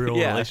for real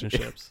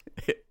relationships.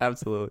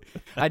 Absolutely.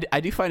 I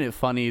do find it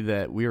funny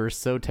that we were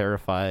so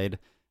terrified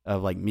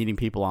of like meeting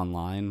people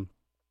online,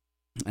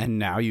 and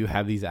now you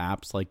have these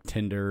apps like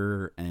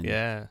Tinder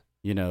and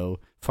you know,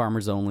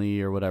 Farmers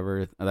Only or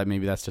whatever.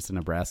 Maybe that's just a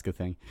Nebraska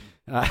thing.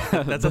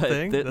 That's a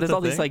thing. There's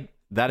all these like,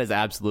 that is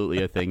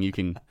absolutely a thing. You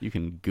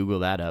can Google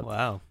that up.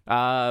 Wow.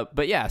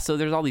 But yeah, so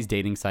there's all these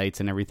dating sites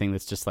and everything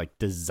that's just like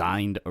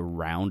designed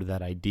around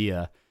that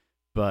idea.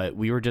 But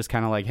we were just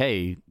kind of like,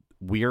 hey,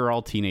 we are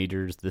all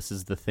teenagers. This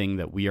is the thing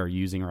that we are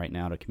using right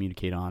now to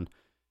communicate on,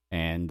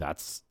 and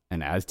that's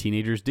and as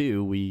teenagers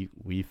do,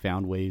 we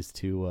found ways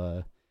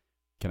to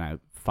kind of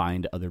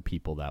find other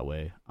people that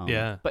way.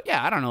 Yeah. But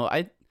yeah, I don't know.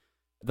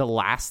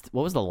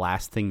 What was the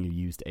last thing you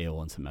used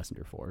AOL Instant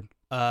Messenger for?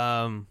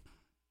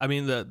 I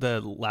mean,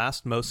 the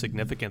last most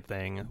significant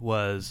thing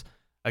was,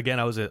 again,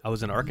 I was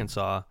in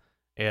Arkansas,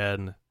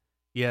 and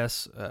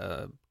yes,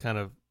 kind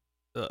of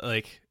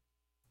like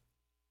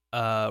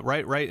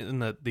right in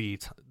the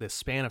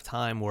span of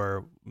time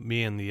where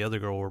me and the other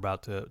girl were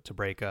about to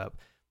break up.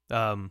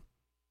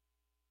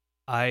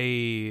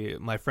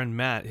 My friend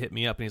Matt hit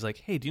me up and he's like,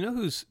 "Hey, do you know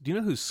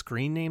whose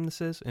screen name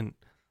this is?" And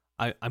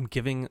I'm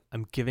giving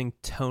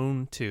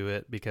tone to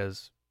it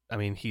because I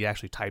mean he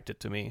actually typed it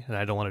to me, and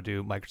I don't want to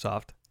do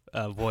Microsoft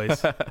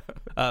voice.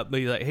 But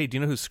he's like, "Hey, do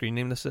you know whose screen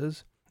name this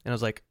is?" And I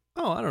was like,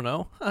 "Oh, I don't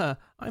know.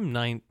 I'm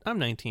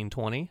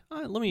 1920.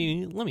 Let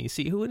me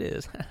see who it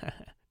is."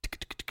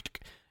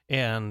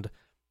 And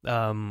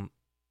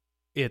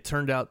it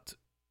turned out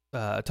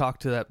I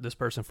talked to this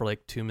person for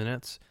like 2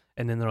 minutes,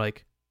 and then they're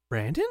like,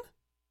 Brandon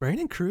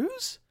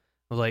Cruz?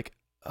 I was like,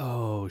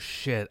 oh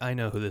shit, I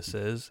know who this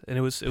is. And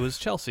it was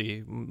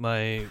Chelsea,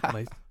 my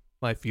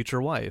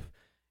future wife.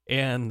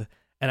 And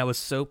I was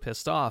so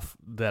pissed off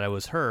that I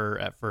was her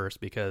at first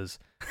because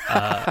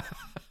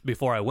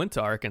before I went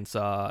to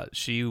Arkansas,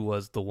 she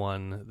was the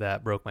one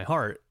that broke my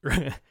heart.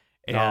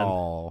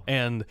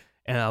 and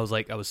I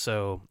was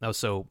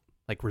so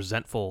like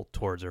resentful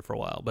towards her for a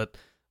while. But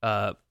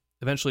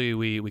eventually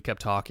we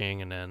kept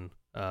talking, and then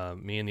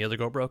me and the other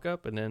girl broke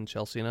up, and then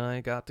Chelsea and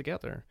I got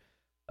together.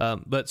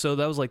 But so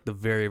that was like the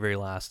very, very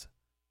last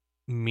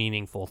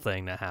meaningful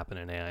thing that happened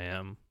in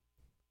AIM.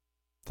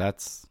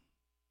 That's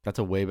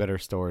a way better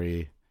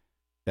story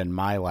than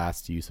my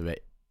last use of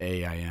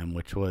AIM,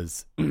 which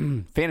was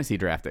fantasy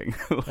drafting.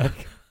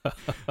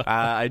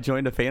 I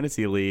joined a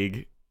fantasy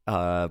league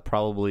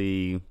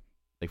probably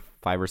like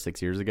 5 or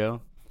 6 years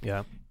ago.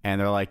 Yeah. And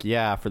they're like,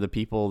 yeah, for the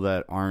people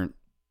that aren't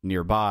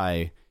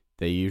nearby,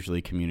 they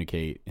usually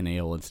communicate in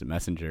AOL Instant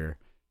Messenger.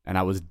 And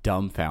I was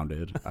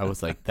dumbfounded. I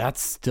was like,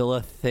 that's still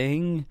a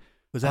thing?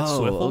 Was that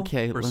Swiffle?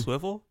 Okay. For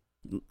Swiffle?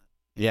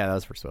 Yeah, that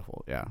was for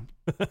Swiffle, yeah.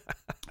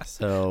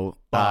 So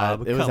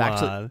Bob, it was come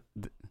actually on.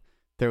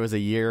 There was a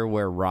year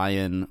where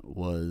Ryan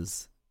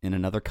was in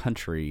another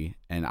country,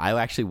 and I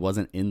actually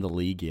wasn't in the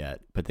league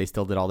yet, but they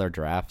still did all their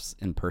drafts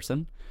in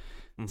person.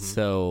 Mm-hmm.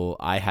 So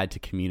I had to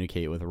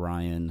communicate with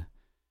Ryan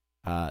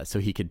so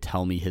he could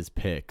tell me his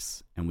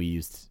picks, and we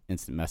used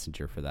Instant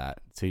Messenger for that.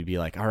 So he'd be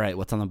like, all right,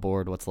 what's on the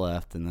board, what's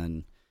left, and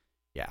then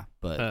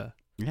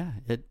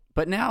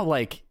but now,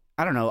 like,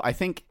 I don't know, I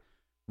think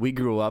we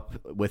grew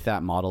up with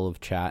that model of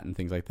chat and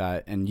things like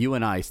that, and you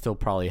and I still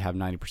probably have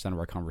 90% of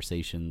our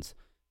conversations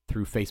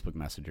through Facebook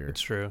Messenger.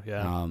 It's true,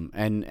 yeah.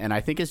 And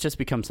I think it's just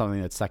become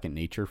something that's second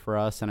nature for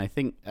us, and I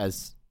think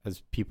as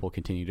people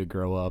continue to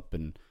grow up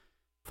and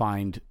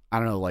find, I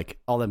don't know, like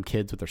all them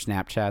kids with their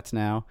Snapchats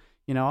now,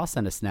 you know, I'll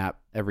send a snap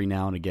every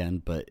now and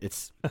again, but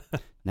it's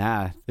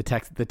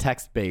the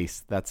text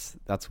base. That's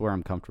where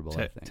I'm comfortable.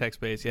 I think text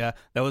base. Yeah,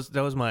 that was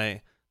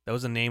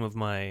the name of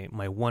my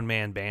one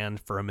man band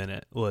for a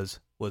minute. Was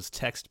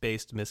text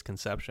based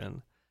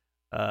misconception.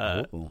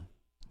 I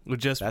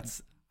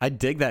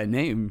dig that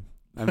name.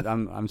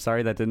 I'm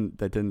sorry that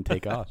didn't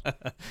take off.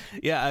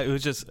 Yeah, it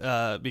was just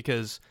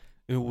because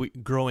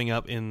growing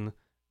up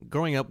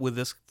with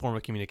this form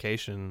of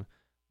communication,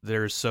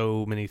 there's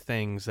so many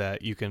things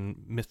that you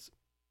can miss.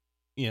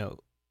 You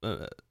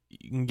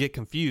can get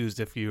confused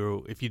if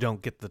you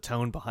don't get the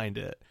tone behind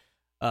it.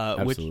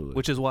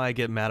 Which is why I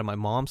get mad at my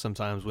mom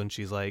sometimes when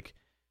she's like,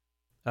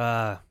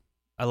 "I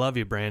love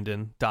you,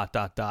 Brandon." ...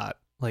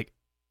 Like,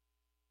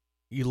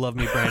 you love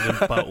me, Brandon,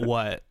 but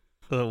what?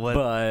 But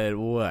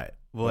what?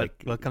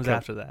 What comes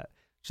after that?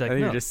 She's like, I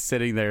think no. You're just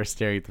sitting there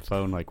staring at the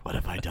phone like, what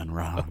have I done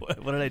wrong?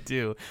 What did I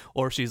do?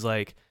 Or she's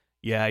like,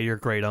 yeah, your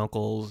great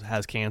uncle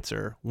has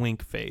cancer.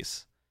 Wink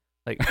face.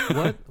 Like,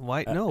 what?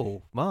 Why?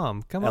 No,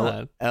 Mom, come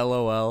on.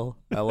 LOL.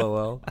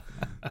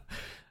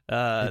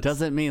 It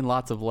doesn't mean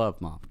lots of love,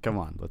 Mom. Come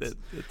on.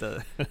 It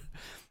does.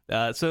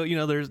 So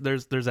there's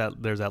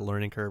that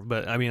learning curve.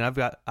 But I mean,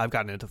 I've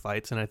gotten into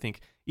fights, and I think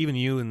even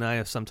you and I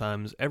have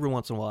sometimes, every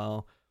once in a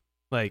while,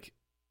 like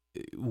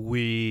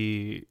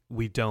we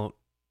don't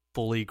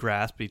fully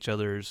grasp each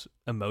other's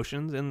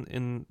emotions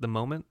in the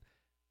moment.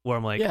 Where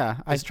I'm like,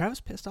 is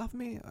Travis pissed off at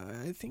me?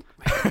 I think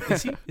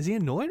is he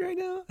annoyed right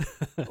now?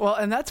 Well,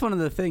 and that's one of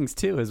the things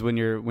too, is when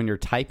you're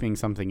typing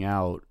something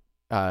out,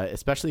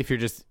 especially if you're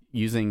just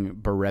using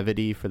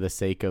brevity for the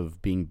sake of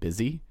being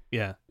busy.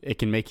 Yeah, it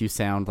can make you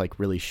sound like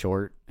really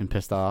short and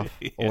pissed off.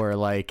 Yeah. Or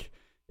like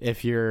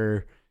if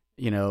you're,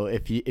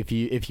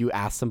 if you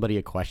ask somebody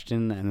a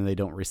question and they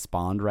don't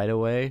respond right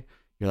away,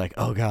 you're like,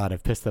 oh God,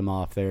 I've pissed them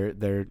off.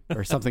 They're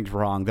or something's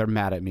wrong. They're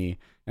mad at me.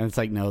 And it's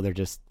like, no, they're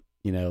just,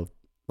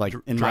 like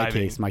in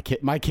driving. My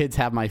case, my kids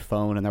have my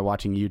phone and they're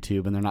watching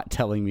YouTube and they're not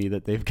telling me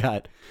that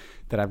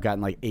I've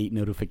gotten like 8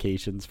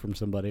 notifications from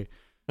somebody.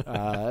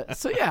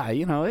 So yeah,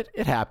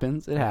 it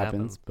happens. It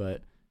happens.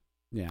 But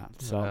Yeah.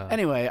 So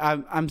anyway,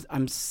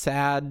 I'm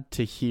sad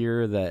to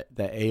hear that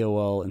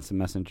AOL Instant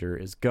Messenger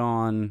is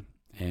gone,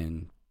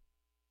 and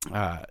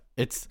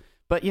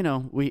but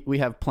we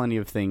have plenty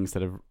of things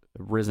that have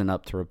risen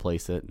up to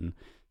replace it, and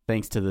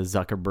thanks to the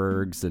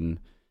Zuckerbergs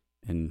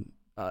and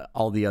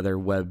all the other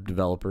web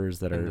developers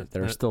that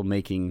are still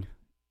making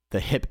the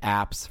hip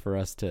apps for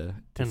us to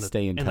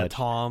stay in touch. And the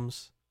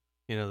Toms.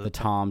 The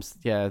Toms,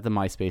 the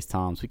MySpace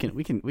Toms.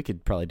 We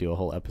could probably do a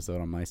whole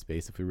episode on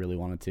MySpace if we really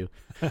wanted to,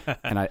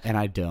 and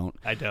I don't.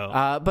 I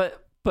don't.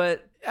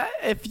 But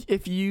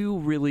if you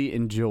really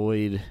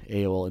enjoyed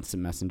AOL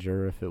Instant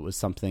Messenger, if it was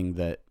something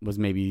that was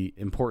maybe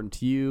important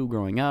to you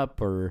growing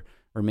up, or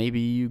maybe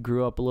you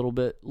grew up a little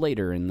bit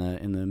later in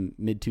the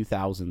mid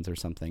 2000s or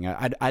something,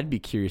 I'd be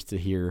curious to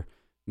hear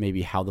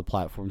maybe how the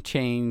platform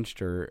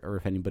changed, or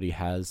if anybody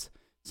has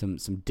some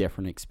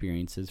different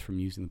experiences from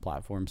using the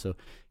platform. So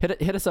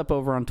hit us up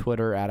over on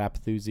Twitter at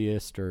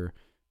Appthusiast or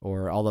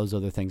all those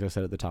other things I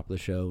said at the top of the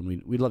show,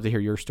 and we'd love to hear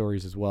your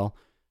stories as well.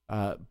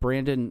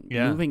 Brandon,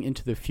 moving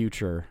into the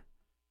future,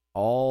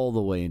 all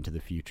the way into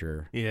the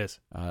future, yes,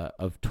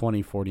 of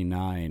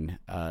 2049,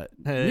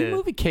 new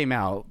movie came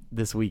out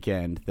this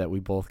weekend that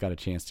we both got a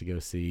chance to go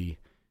see,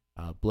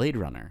 Blade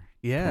Runner.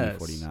 Yes,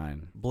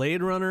 2049.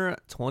 Blade Runner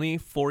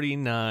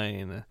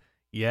 2049.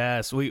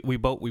 Yes, we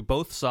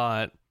both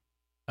saw it.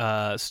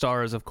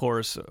 Stars, of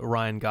course,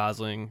 Ryan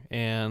Gosling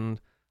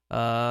and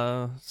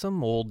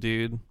some old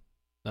dude,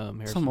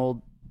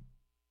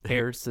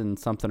 Harrison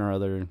something or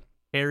other.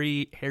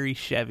 Harry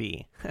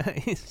Chevy.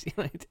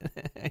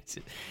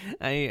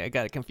 I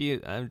got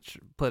confused. I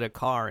put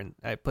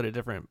a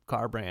different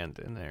car brand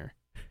in there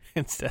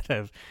instead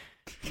of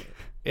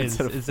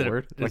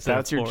Ford.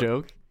 That's your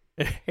joke.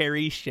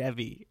 Harry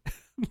Chevy.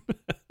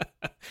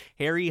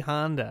 Harry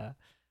Honda.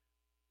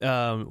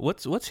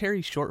 What's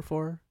Harry short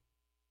for?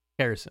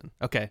 Harrison.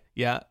 Okay.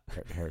 Yeah.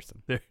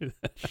 Harrison.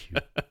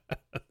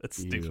 That's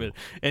stupid.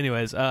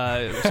 Anyways,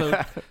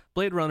 so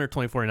Blade Runner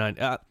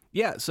 2049.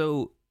 Yeah.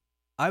 So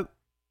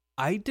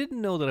I didn't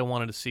know that I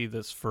wanted to see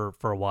this for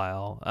a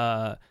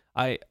while.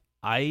 I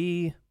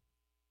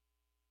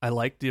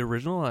liked the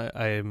original.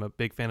 I'm a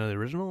big fan of the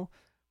original,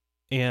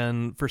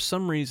 and for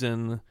some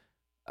reason,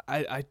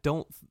 I've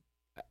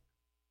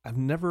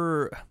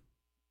never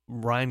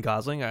Ryan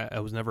Gosling. I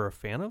was never a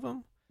fan of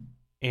him,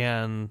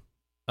 and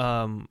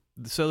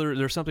so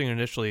there's something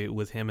initially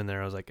with him in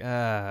there. I was like,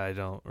 I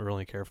don't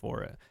really care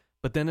for it.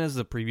 But then as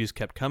the previews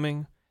kept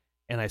coming,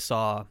 and I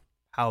saw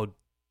how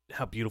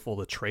beautiful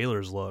the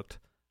trailers looked,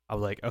 I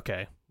was like,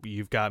 okay,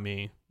 you got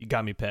me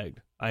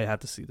pegged. I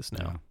have to see this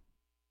now.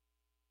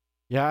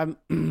 Yeah,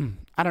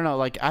 I don't know.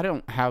 Like, I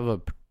don't have a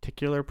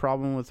particular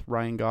problem with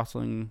Ryan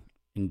Gosling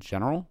in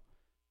general.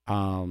 I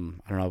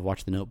don't know. I've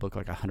watched The Notebook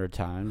like 100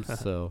 times,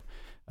 so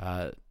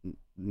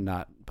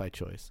not by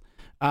choice.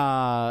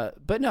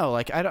 But no,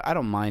 like I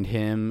don't mind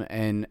him,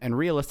 and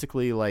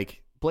realistically,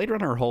 like Blade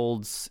Runner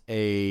holds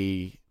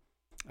a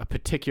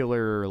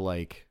particular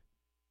like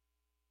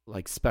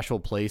special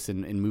place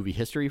in movie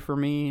history for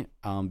me,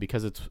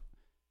 because it's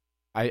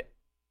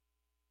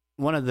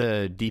one of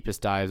the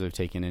deepest dives I've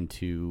taken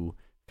into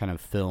kind of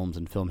films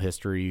and film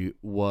history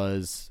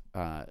was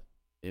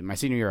in my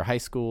senior year of high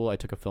school. I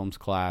took a films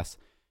class,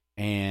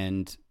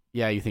 and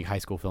you think high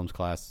school films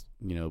class,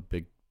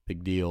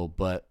 big deal,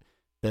 but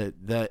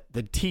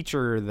the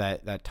teacher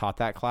that taught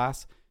that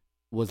class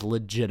was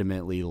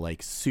legitimately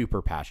like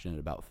super passionate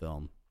about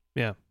film.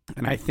 Yeah.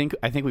 And I think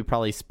we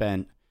probably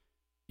spent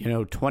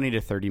 20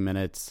 to 30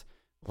 minutes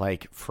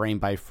like frame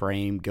by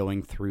frame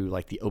going through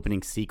like the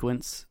opening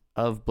sequence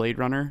of Blade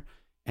Runner,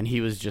 and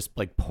he was just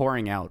like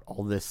pouring out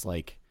all this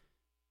like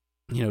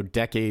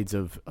decades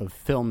of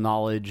film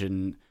knowledge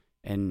and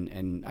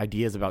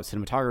ideas about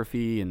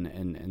cinematography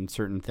and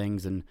certain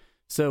things. And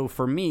so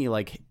for me,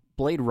 like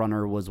Blade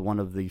Runner was one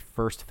of the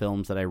first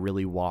films that I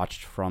really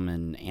watched from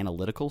an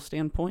analytical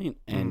standpoint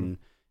and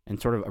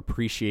sort of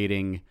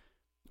appreciating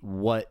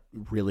what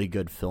really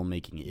good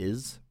filmmaking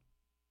is.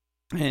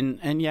 And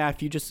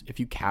if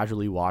you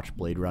casually watch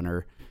Blade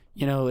Runner,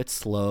 it's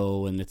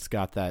slow and it's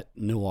got that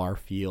noir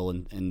feel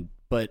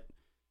but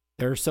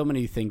there are so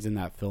many things in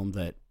that film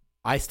that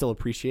I still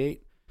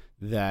appreciate,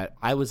 that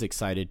I was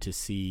excited to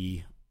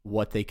see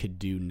what they could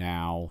do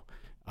now,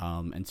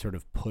 and sort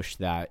of push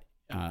that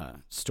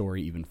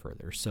story even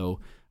further. So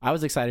I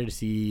was excited to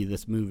see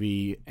this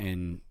movie,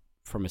 and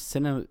from a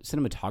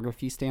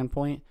cinematography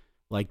standpoint,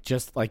 like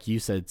just like you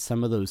said,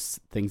 some of those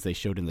things they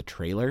showed in the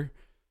trailer,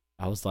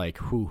 I was like,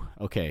 whew,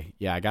 okay,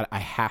 yeah, I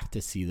have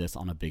to see this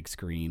on a big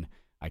screen.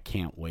 I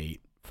can't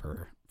wait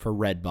for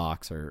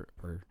Redbox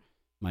or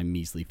my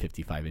measly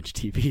 55-inch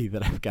TV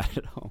that I've got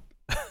at home.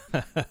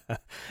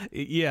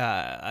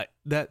 Yeah,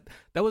 that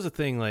was a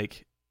thing.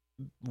 Like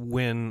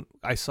when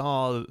I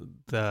saw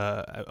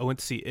I went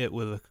to see it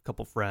with a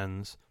couple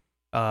friends.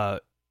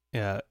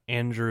 Andrew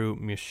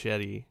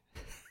Muschietti.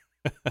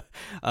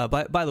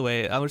 By the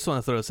way, I just want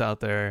to throw this out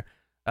there.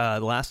 The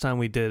last time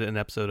we did an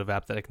episode of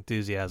Apathetic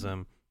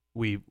Enthusiasm,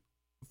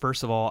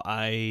 first of all,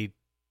 I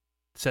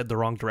said the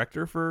wrong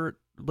director for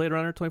Blade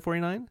Runner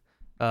 2049.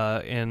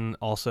 and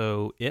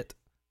also It.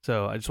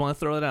 So I just want to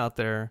throw it out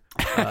there.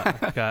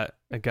 I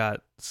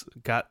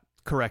got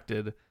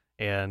corrected,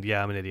 and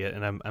yeah, I'm an idiot,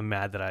 and I'm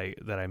mad that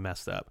I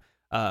messed up.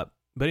 But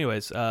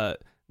anyways,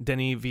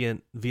 Denis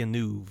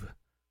Villeneuve.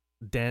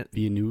 Denis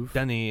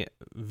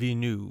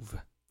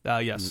Villeneuve.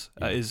 Yes,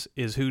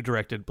 is who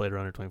directed Blade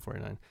Runner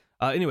 2049.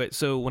 Anyway,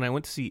 so when I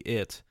went to see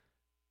It,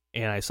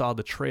 and I saw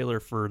the trailer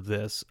for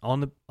this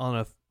on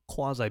a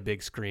quasi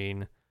big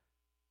screen,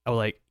 I was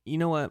like, you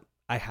know what?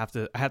 I have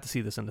to see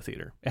this in the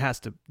theater.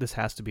 This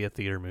has to be a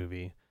theater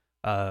movie.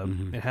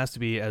 It has to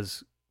be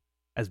as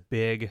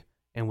big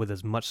and with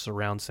as much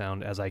surround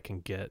sound as I can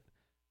get.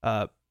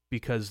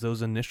 Because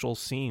those initial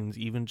scenes,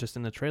 even just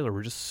in the trailer,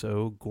 were just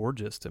so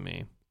gorgeous to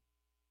me.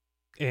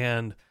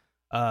 And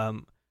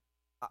as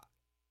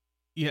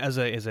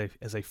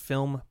a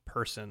film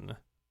person,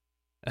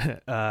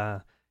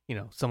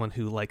 someone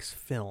who likes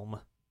film.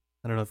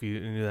 I don't know if you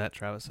knew that,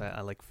 Travis.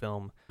 I like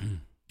film.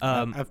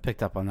 I've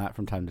picked up on that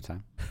from time to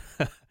time.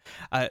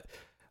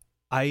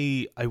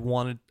 I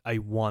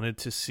wanted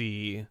to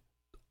see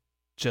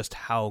just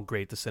how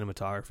great the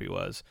cinematography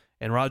was.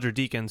 And Roger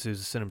Deakins,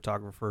 who's a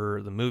cinematographer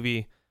for the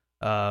movie,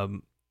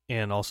 and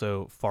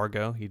also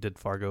Fargo, he did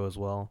Fargo as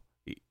well.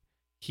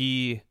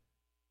 He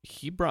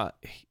brought,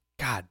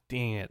 God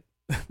dang it,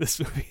 this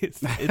movie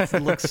it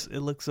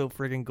looks so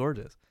friggin'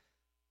 gorgeous.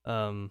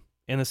 And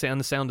the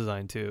sound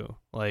design too.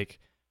 Like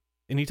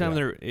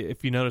anytime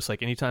if you notice,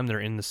 like anytime they're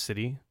in the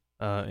city,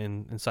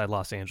 inside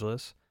Los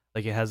Angeles,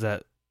 like it has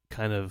that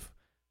kind of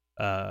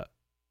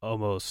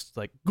almost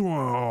like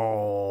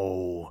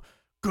growl,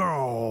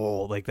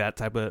 like that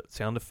type of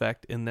sound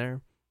effect in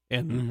there,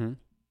 and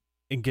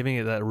giving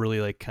it that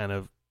really like kind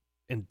of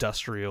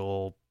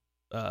industrial,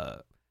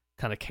 kind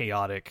of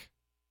chaotic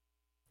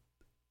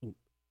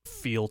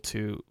feel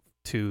to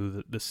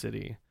the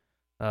city,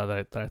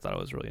 that I thought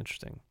was really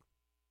interesting.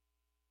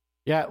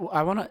 Yeah,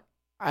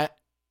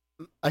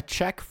 a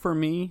check for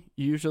me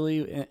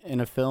usually in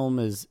a film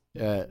is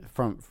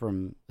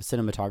from a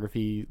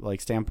cinematography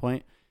like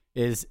standpoint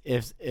is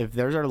if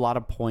there's a lot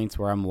of points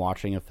where I'm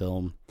watching a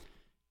film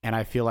and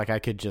I feel like I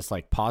could just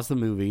like pause the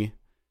movie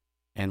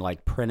and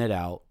like print it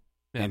out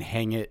and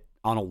hang it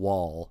on a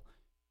wall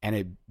and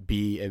it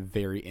be a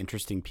very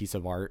interesting piece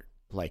of art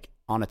like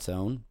on its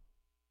own.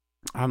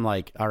 I'm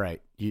like, all right,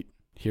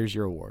 here's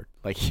your award.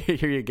 Like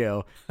here you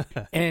go.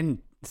 And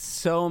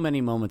so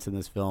many moments in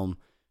this film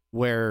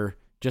where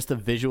just the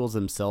visuals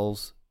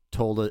themselves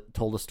told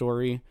a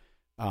story,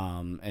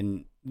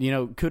 and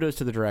kudos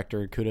to the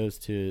director, kudos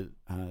to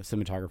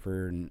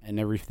cinematographer, and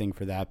everything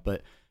for that.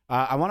 But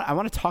I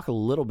want to talk a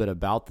little bit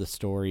about the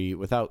story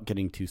without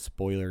getting too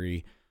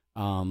spoilery.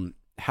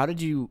 How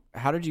did you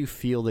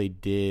feel they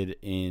did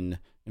in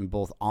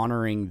both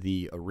honoring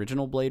the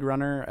original Blade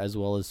Runner as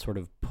well as sort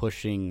of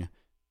pushing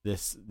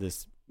this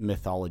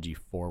mythology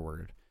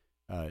forward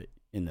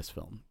in this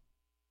film?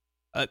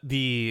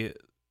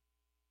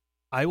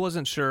 I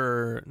wasn't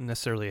sure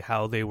necessarily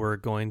how they were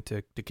going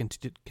to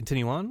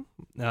continue on.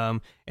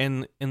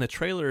 And in the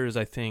trailers,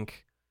 I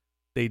think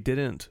they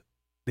didn't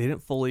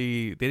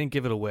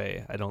give it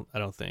away. I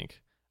don't think.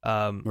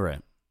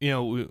 Right.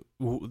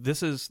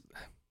 This is,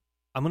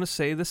 I'm going to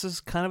say this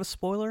is kind of a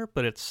spoiler,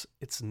 but it's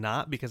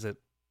not, because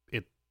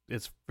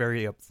it's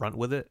very upfront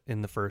with it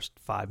in the first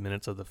 5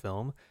 minutes of the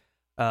film.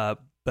 But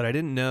I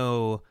didn't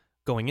know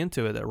going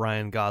into it that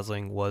Ryan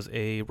Gosling was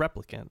a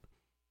replicant.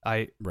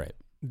 Right.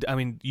 I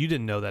mean, you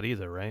didn't know that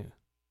either, right?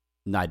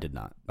 No, I did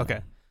not. Okay.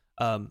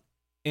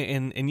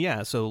 And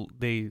yeah, so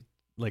they,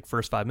 like,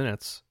 first 5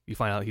 minutes, you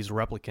find out he's a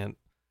replicant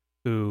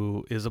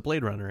who is a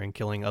Blade Runner and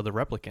killing other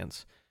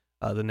replicants,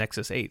 the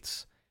Nexus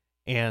 8s.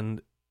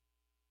 And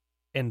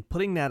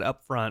putting that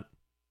up front,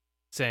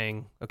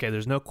 saying, okay,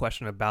 there's no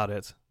question about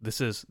it.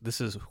 This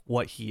is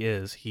what he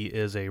is. He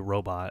is a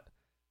robot.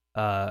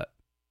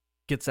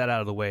 Gets that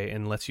out of the way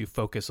and lets you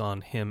focus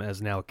on him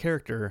as now a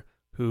character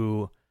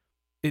who...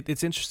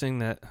 It's interesting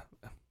that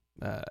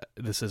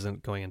this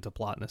isn't going into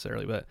plot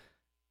necessarily, but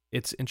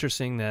it's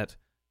interesting that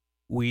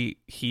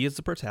he is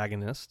the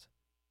protagonist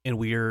and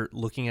we're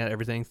looking at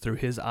everything through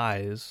his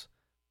eyes,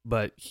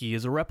 but he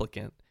is a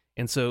replicant.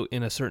 And so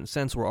in a certain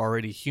sense, we're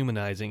already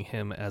humanizing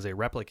him as a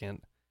replicant,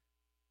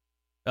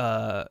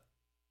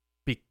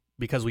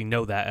 because we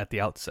know that at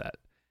the outset.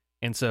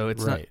 And so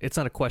it's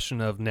not a question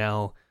of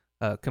now,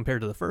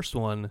 compared to the first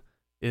one,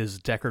 is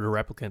Deckard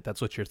a replicant? That's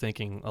what you're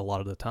thinking a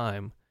lot of the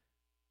time.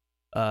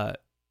 And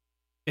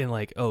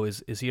like, oh,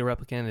 is he a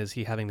replicant? Is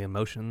he having the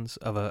emotions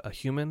of a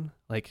human?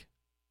 Like,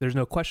 there's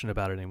no question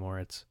about it anymore.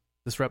 It's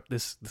this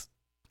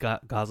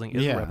Gosling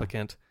is a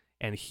replicant,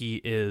 and he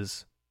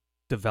is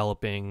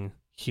developing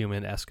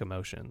human-esque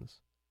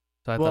emotions.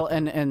 So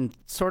and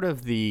sort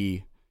of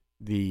the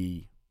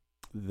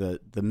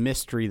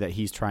mystery that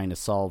he's trying to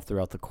solve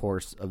throughout the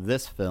course of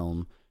this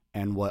film,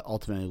 and what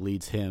ultimately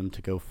leads him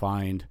to go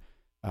find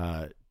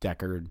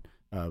Deckard,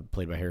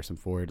 played by Harrison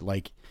Ford,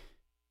 like.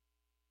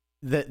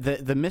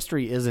 the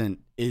mystery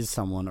is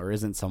someone or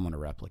isn't someone a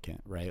replicant,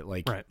 right?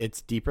 Like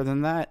it's deeper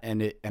than that,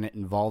 and it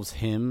involves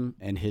him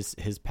and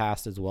his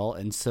past as well.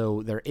 And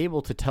so they're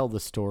able to tell the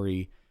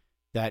story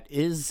that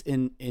is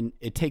in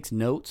it takes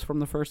notes from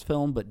the first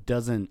film, but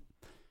isn't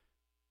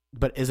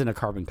a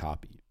carbon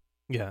copy.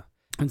 Yeah.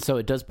 And so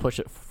it does push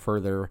it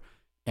further.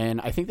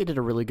 And I think they did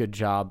a really good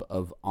job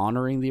of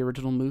honoring the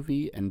original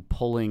movie and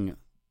pulling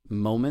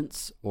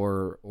moments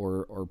or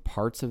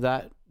parts of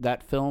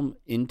that film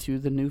into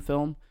the new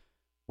film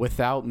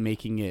without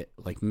making it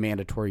like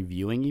mandatory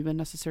viewing even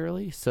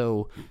necessarily.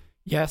 So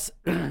yes,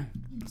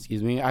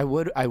 excuse me, I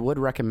would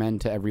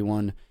recommend to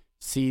everyone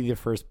see the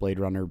first Blade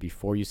Runner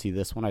before you see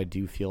this one. I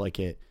do feel like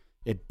it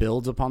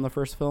builds upon the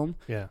first film.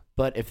 Yeah.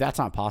 But if that's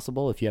not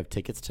possible, if you have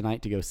tickets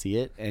tonight to go see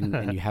it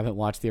and you haven't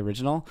watched the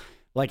original,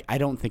 like I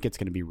don't think it's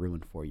going to be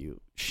ruined for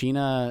you.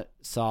 Sheena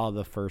saw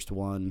the first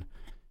one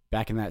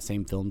back in that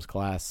same films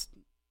class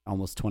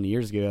almost 20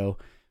 years ago,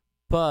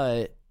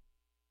 but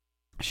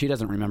she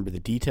doesn't remember the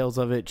details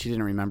of it. She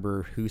didn't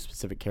remember who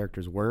specific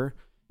characters were,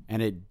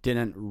 and it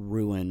didn't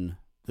ruin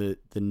the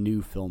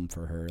new film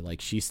for her.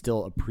 Like she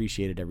still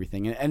appreciated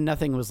everything, and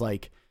nothing was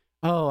like,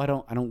 oh, I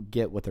don't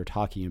get what they're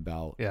talking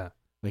about. Yeah.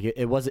 Like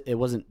it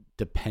wasn't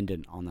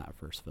dependent on that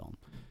first film.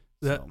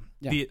 So,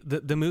 yeah.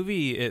 The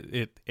movie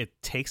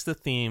it takes the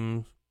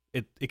theme,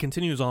 it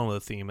continues on with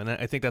the theme, and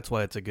I think that's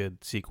why it's a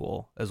good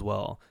sequel as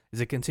well.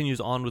 Is it continues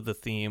on with the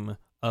theme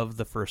of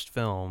the first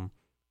film,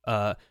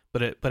 but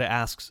it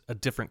asks a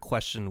different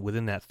question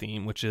within that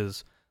theme, which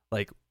is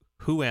like,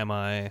 who am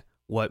I?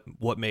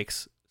 What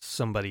makes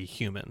somebody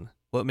human?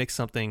 What makes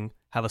something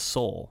have a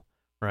soul,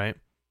 right?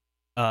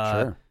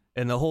 Sure.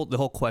 And the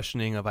whole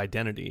questioning of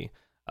identity,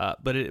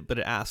 but it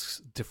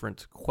asks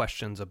different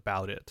questions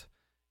about it.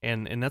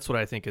 And that's what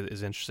I think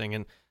is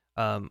interesting.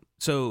 And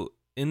so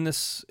in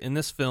this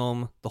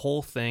film, the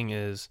whole thing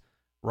is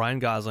Ryan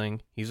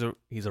Gosling. He's a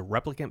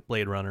replicant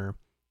Blade Runner,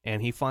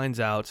 and he finds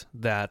out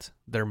that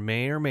there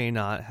may or may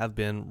not have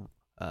been.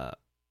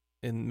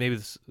 And maybe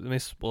this may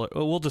spoil.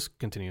 Oh, we'll just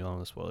continue on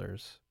with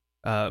spoilers.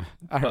 Right.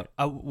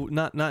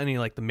 Not any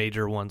like the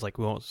major ones. Like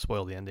we won't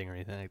spoil the ending or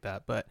anything like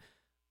that. But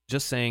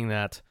just saying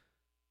that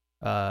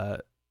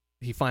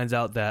he finds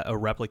out that a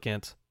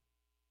replicant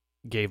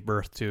gave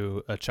birth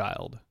to a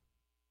child,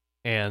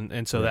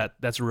 and so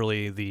that's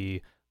really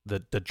the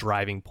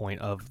driving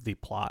point of the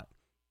plot.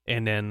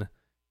 And then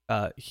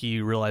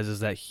he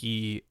realizes that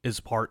he's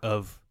part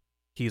of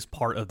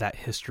that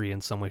history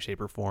in some way,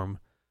 shape, or form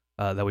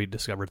that we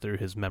discovered through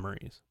his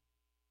memories.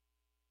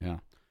 Yeah,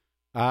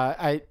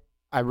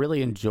 I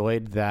really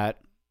enjoyed that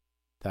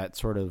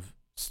sort of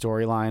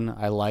storyline.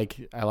 I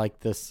like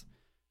this.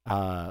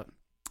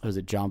 Was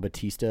it John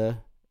Batista?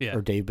 Yeah.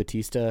 Or Dave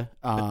Batista?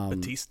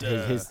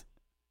 Batista.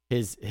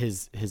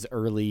 His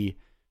early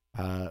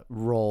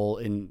role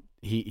in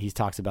he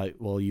talks about,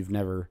 well, you've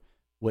never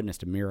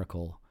witnessed a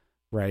miracle,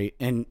 right?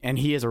 And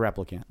he is a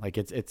replicant. Like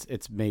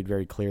it's made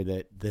very clear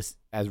that this,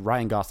 as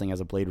Ryan Gosling as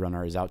a Blade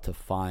Runner, is out to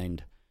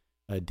find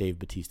Dave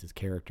Batista's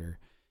character.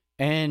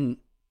 And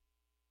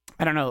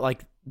I don't know,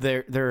 like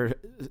there are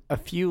a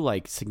few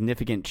like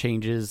significant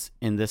changes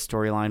in this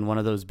storyline. One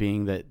of those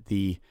being that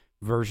the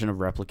version of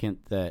replicant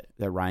that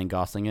Ryan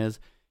Gosling is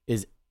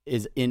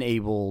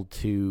unable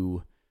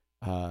to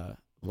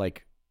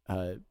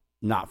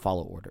not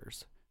follow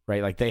orders,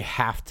 right? Like they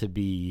have to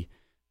be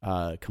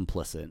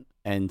complicit,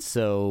 and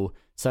so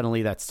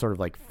suddenly that's sort of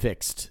like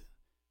fixed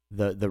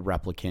the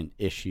replicant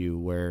issue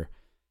where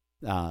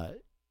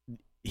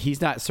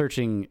he's not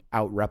searching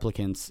out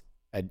replicants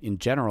in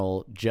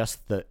general,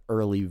 just the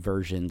early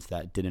versions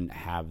that didn't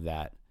have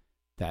that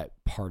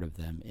part of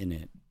them in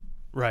it,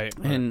 right?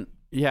 And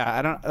yeah,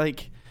 I don't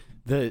like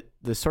the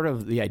sort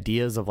of the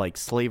ideas of like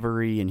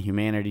slavery and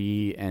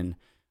humanity, and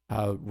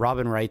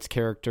Robin Wright's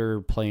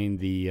character playing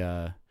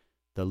the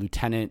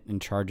lieutenant in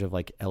charge of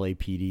like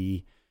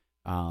LAPD,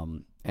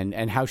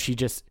 and how she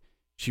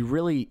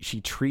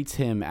treats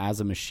him as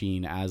a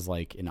machine, as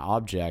like an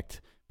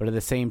object, but at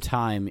the same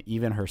time,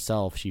 even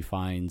herself, she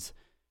finds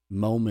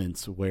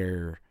moments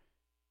where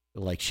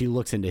like she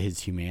looks into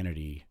his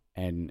humanity,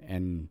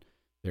 and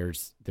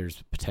there's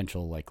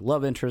potential like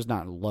love interest,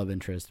 not love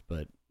interest,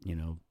 but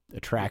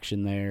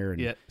attraction there,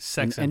 and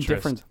sex and interest.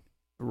 Different,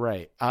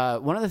 right.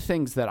 One of the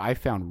things that I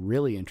found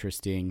really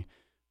interesting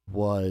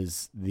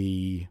was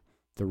the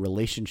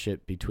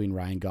relationship between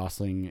Ryan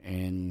Gosling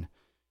and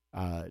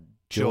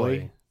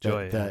Joy.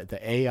 The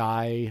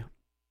AI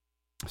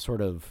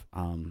sort of,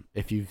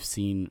 if you've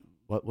seen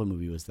what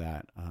movie was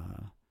that?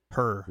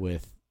 Her.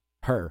 With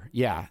Her.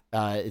 Yeah.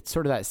 It's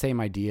sort of that same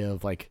idea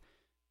of like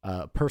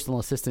personal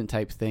assistant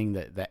type thing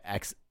that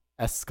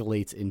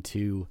escalates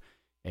into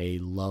a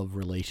love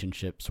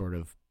relationship sort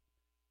of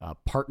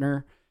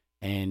partner,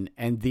 and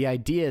the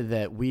idea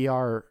that we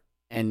are,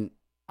 and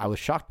I was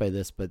shocked by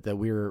this, but that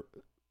we're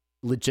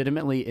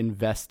legitimately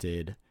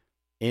invested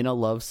in a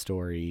love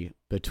story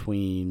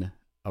between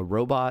a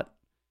robot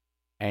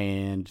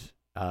and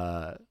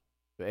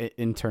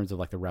in terms of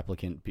like the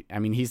replicant. I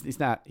mean,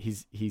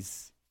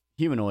 he's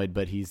humanoid,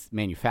 but he's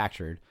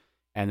manufactured,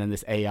 and then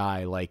this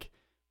AI, like,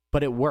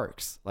 but it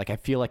works. Like, I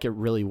feel like it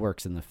really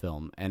works in the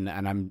film, and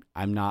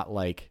I'm not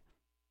like,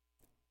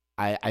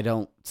 I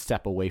don't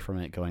step away from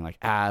it going like,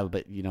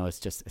 but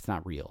it's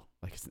not real.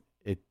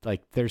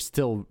 Like there's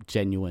still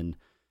genuine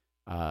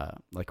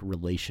like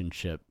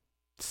relationship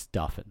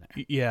stuff in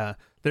there. Yeah,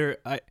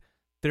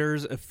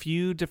 there's a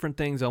few different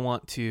things I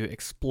want to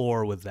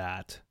explore with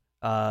that.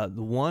 The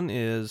one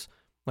is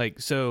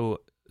like, so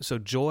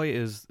Joy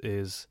is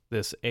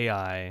this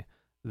AI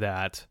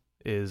that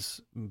is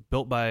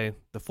built by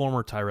the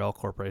former Tyrell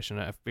Corporation.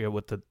 I forget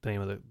what the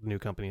name of the new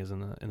company is in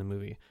the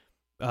movie.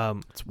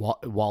 It's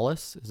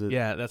Wallace, is it?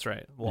 Yeah, that's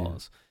right,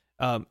 Wallace.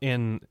 Yeah.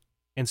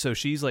 And so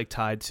she's like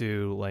tied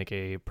to like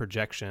a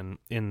projection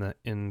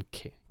in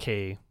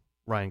K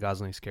Ryan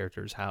Gosling's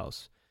character's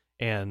house,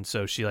 and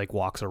so she like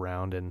walks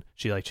around and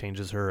she like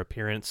changes her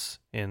appearance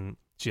and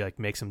she like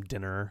makes him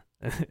dinner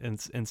and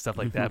stuff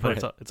like that.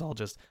 But Right. it's all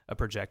just a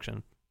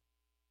projection.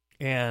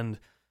 And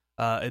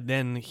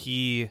then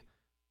he,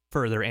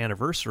 for their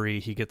anniversary,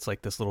 he gets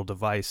like this little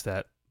device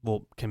that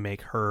can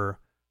make her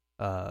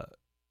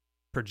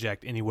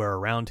project anywhere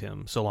around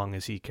him, so long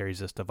as he carries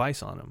this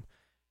device on him.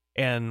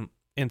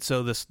 And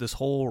so this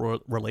whole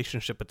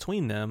relationship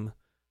between them,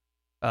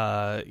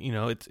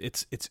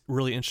 it's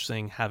really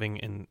interesting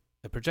having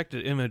a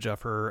projected image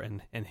of her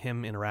and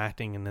him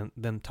interacting and then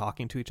them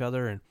talking to each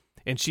other,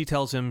 and she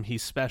tells him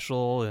he's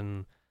special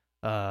and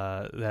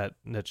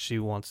that she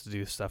wants to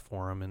do stuff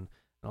for him and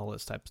all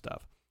this type of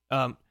stuff.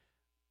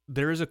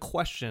 There is a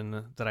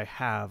question that I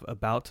have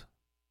about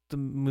the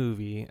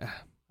movie.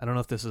 I don't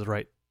know if this is the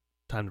right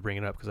time to bring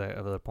it up because I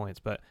have other points,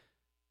 but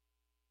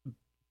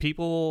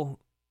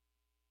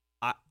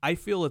I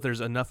feel that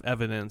there's enough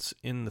evidence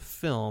in the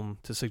film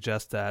to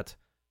suggest that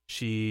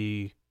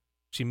she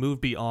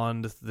moved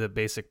beyond the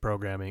basic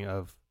programming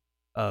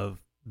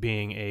of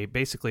being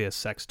basically a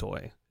sex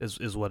toy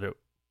is what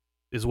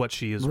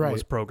she Right.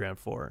 was programmed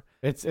for.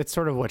 It's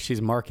sort of what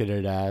she's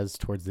marketed as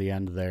towards the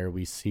end there.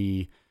 We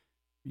see,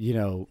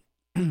 the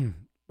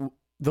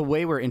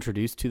way we're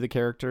introduced to the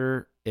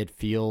character, it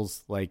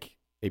feels like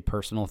a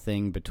personal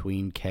thing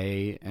between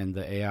Kay and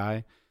the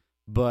AI,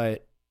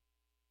 but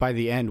by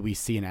the end we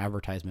see an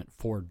advertisement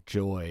for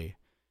Joy,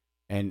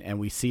 and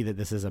we see that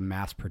this is a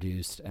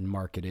mass-produced and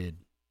marketed,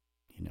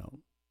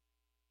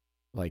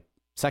 like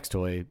sex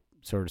toy,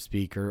 so to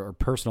speak, or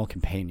personal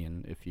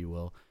companion, if you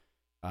will.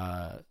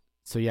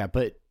 So yeah,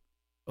 but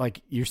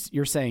like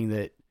you're saying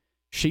that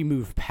she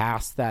moved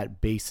past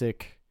that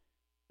basic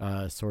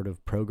sort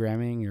of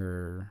programming,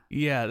 or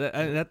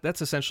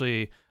that's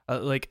essentially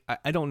like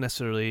I don't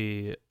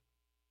necessarily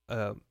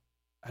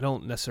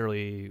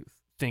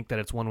think that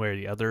it's one way or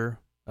the other.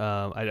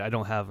 I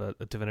don't have a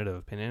definitive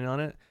opinion on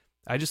it.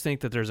 I just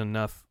think that there's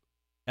enough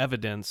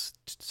evidence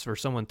for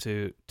someone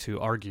to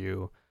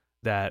argue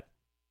that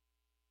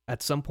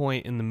at some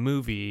point in the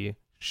movie,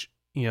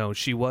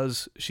 she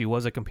was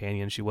a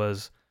companion. She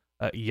was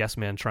a yes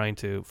man trying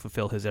to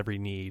fulfill his every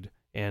need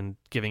and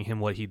giving him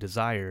what he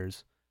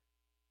desires.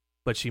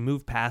 But she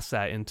moved past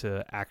that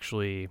into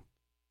actually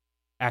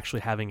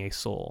having a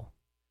soul,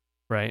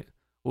 right?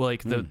 Well,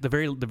 like the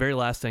very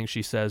last thing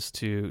she says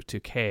to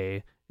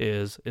Kay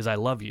is I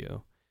love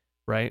you,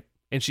 right?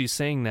 And she's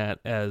saying that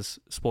as,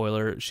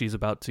 spoiler, she's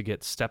about to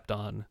get stepped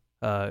on.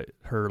 Her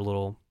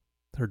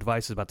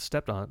device is about to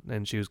step on,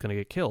 and she was going to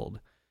get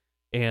killed.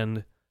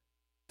 And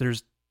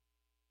there's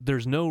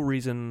no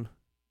reason,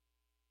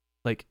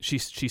 like she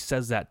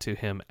says that to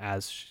him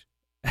as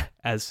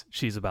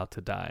she's about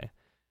to die,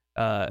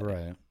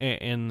 right?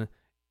 And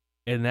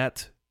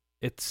that,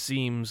 it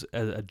seems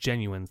a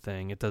genuine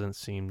thing. It doesn't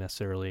seem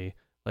necessarily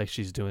like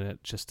she's doing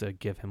it just to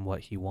give him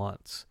what he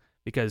wants,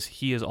 because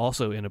he is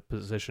also in a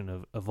position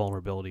of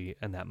vulnerability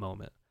in that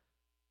moment.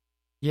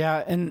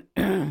 Yeah, and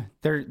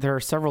there are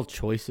several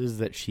choices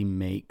that she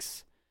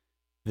makes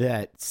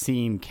that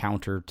seem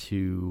counter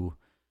to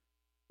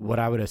what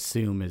I would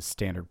assume is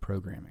standard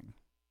programming,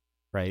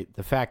 right?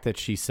 The fact that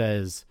she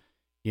says,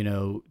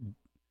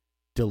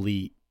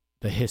 delete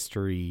the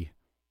history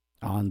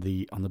on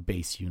the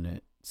base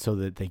unit so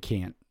that they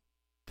can't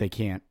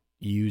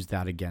use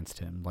that against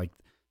him. Like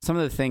some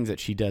of the things that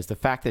she does, the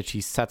fact that she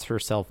sets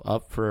herself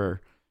up for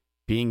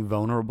being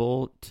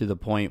vulnerable to the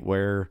point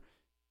where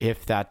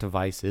if that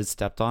device is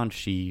stepped on,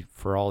 she,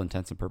 for all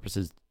intents and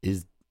purposes,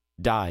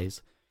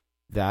 dies,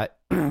 that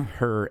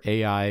her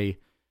AI,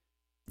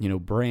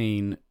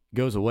 brain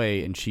goes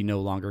away and she no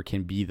longer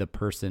can be the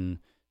person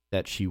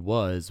that she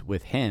was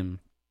with him.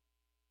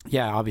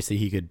 Yeah, obviously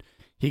he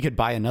could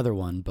buy another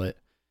one, but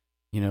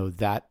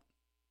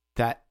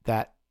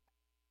that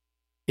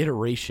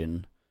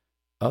iteration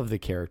of the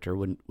character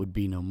would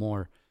be no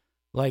more.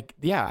 Like,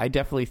 yeah, I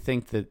definitely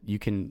think that you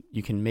can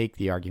make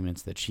the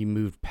arguments that she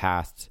moved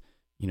past,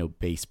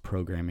 base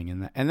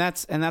programming, and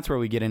that's where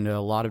we get into a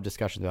lot of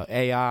discussions about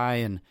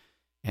AI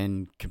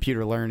and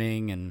computer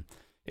learning, and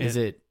is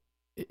it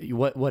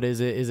what is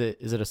it?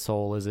 Is it a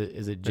soul? Is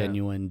it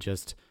genuine?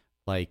 Just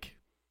like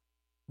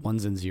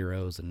ones and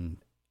zeros,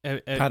 and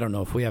I don't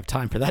know if we have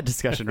time for that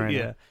discussion right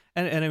yeah. now.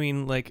 And I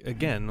mean, like,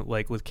 again,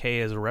 like with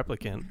K as a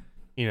replicant,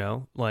 you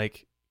know,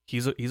 like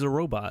he's a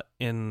robot,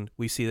 and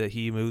we see that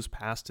he moves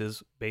past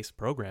his base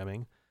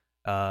programming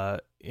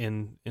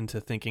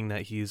into thinking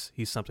that he's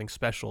something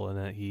special, and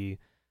that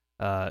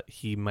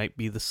he might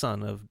be the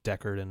son of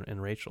Deckard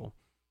and Rachel.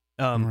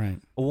 Right.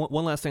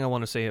 One last thing I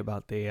want to say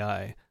about the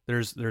AI.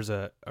 There's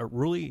a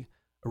really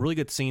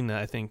good scene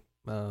that I think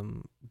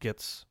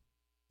gets,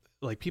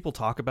 like, people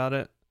talk about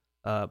it,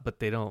 but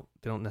they don't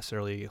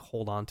necessarily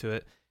hold on to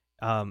it.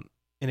 And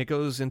it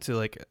goes into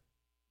like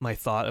my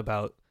thought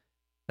about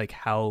like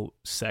how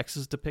sex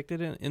is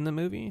depicted in the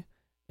movie,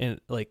 and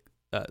like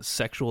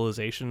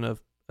sexualization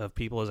of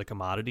people as a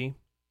commodity.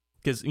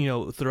 Because, you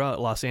know, throughout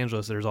Los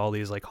Angeles, there's all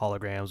these like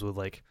holograms with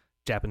like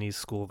Japanese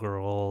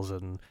schoolgirls,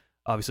 and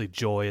obviously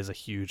Joy is a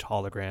huge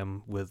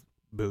hologram with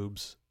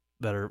boobs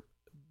that are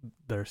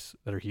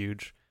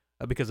huge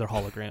because they're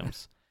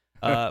holograms.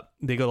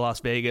 They go to Las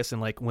Vegas,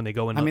 and like when they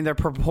go into, I mean, they're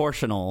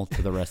proportional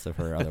to the rest of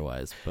her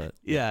otherwise, but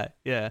yeah.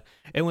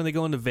 And when they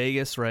go into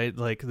Vegas, right,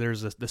 like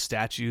there's the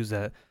statues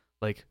that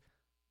like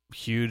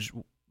huge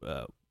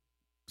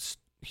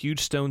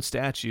stone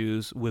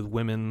statues with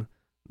women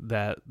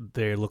that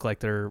they look like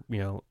they're, you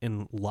know,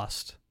 in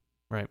lust,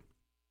 right?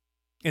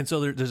 And so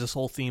there's this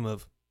whole theme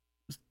of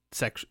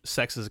sex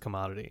as a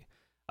commodity,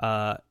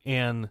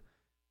 and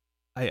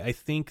I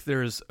think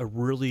there's a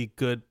really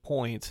good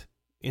point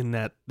in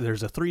that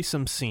there's a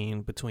threesome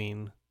scene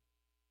between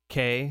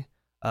Kay,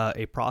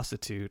 a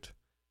prostitute,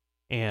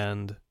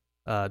 and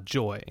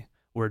Joy,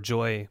 where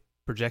Joy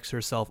projects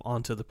herself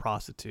onto the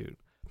prostitute,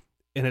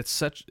 and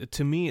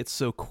to me it's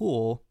so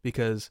cool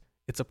because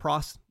it's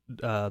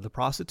the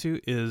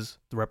prostitute is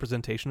the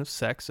representation of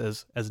sex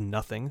as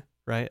nothing,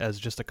 right, as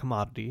just a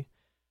commodity,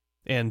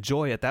 and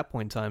Joy at that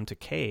point in time to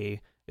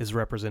Kay is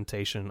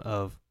representation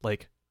of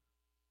like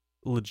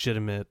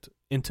legitimate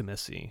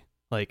intimacy,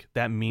 like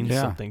that means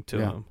something to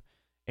him.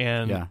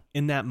 And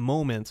in that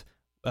moment,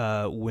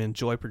 when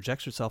Joy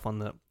projects herself on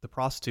the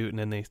prostitute, and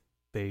then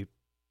they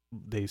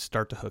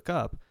start to hook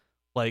up,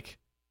 like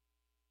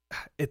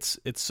it's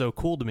so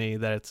cool to me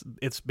that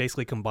it's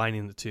basically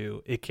combining the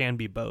two. It can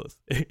be both.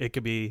 It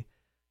could be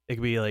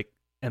like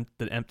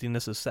the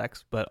emptiness of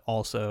sex, but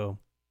also,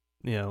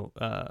 you know,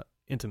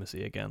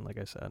 intimacy again, like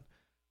I said.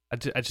 I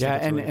just think it's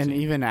a really and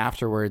even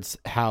afterwards,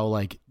 how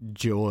like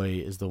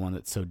Joy is the one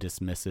that's so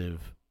dismissive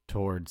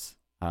towards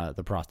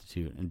the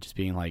prostitute, and just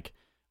being like,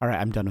 all right,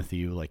 I'm done with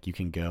you, like you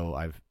can go,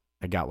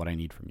 I got what I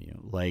need from you,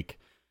 like,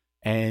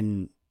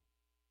 and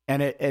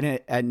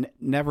it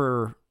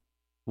never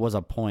was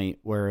a point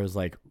where it was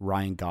like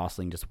Ryan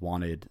Gosling just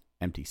wanted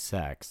empty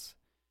sex.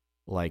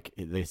 Like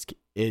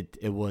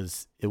it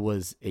was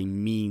a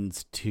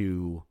means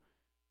to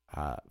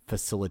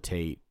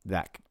facilitate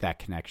that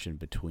connection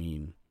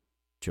between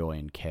Joy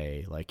and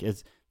Kay. Like,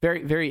 it's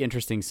very, very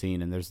interesting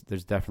scene, and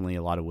there's definitely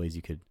a lot of ways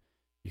you could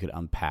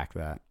unpack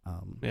that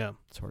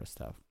sort of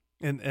stuff.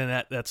 And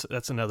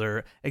that's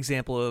another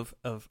example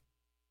of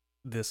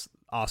this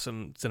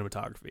awesome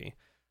cinematography.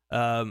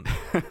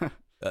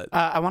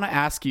 I want to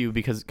ask you,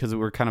 because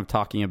we're kind of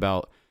talking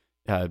about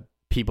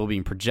people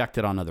being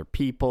projected on other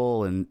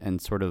people,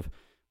 and sort of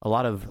a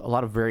lot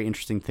of very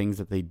interesting things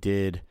that they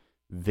did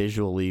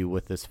visually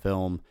with this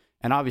film.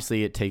 And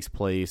obviously it takes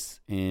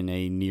place in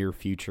a near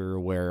future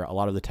where a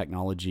lot of the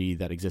technology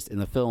that exists in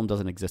the film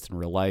doesn't exist in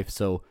real life.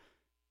 So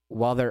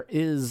while there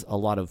is a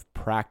lot of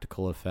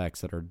practical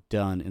effects that are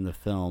done in the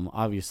film,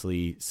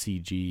 obviously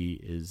CG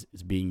is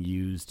being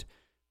used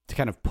to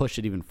kind of push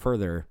it even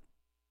further.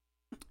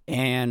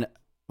 And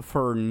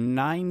for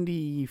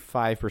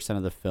 95%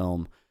 of the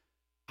film,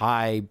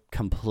 I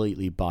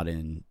completely bought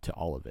into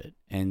all of it.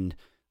 And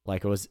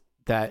like, it was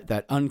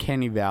that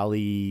uncanny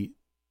valley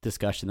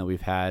discussion that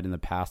we've had in the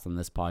past on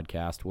this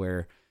podcast,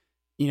 where,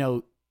 you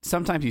know,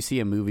 sometimes you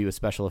see a movie with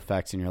special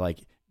effects and you're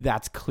like,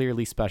 that's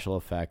clearly special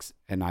effects,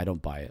 and I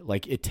don't buy it.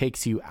 Like, it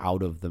takes you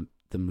out of the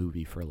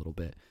movie for a little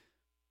bit.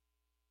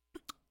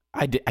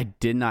 I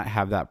did not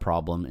have that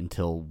problem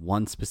until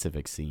one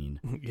specific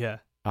scene. Yeah.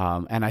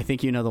 And I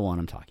think you know the one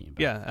I'm talking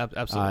about. Yeah,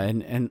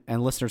 absolutely.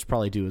 And listeners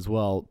probably do as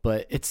well.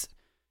 But it's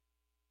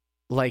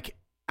like,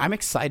 I'm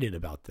excited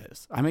about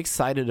this. I'm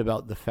excited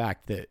about the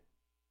fact that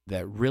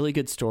really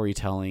good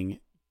storytelling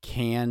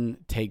can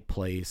take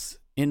place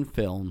in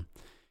film,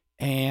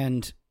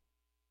 and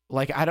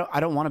like, I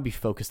don't want to be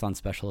focused on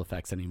special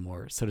effects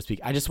anymore, so to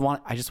speak. I just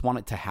want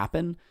it to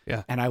happen.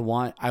 Yeah. And I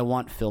want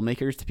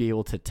filmmakers to be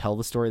able to tell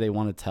the story they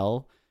want to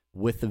tell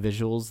with the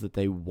visuals that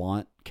they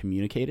want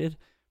communicated.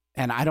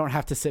 And I don't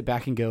have to sit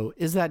back and go,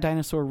 is that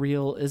dinosaur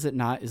real? Is it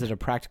not? Is it a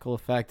practical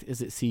effect?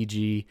 Is it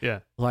CG? Yeah.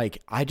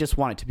 Like, I just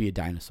want it to be a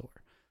dinosaur.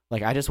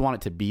 Like, I just want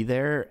it to be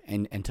there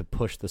and to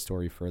push the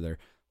story further.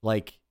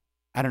 Like,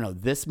 I don't know,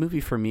 this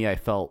movie for me, I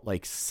felt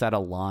like set a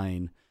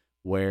line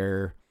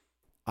where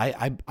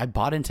I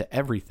bought into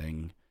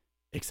everything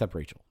except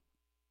Rachel.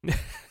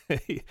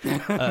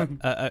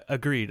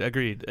 Agreed.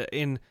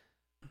 And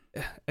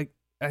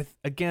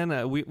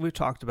again, we've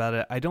talked about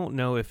it. I don't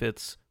know if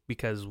it's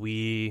because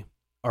we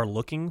are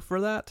looking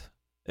for that,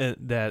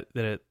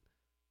 that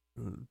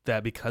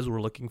because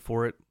we're looking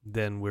for it,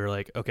 then we're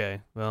like,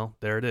 okay, well,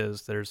 there it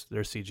is. There's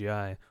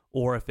CGI.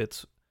 Or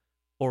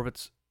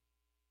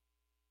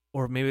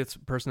maybe it's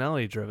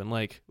personality driven,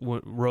 like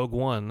Rogue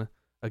One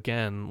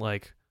again,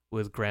 like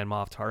with Grand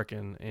Moff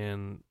Tarkin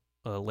and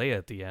Leia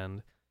at the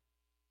end.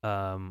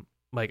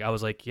 Like I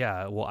was like,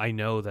 yeah, well, I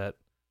know that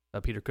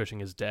Peter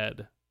Cushing is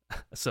dead,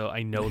 so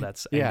I know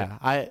that's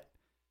I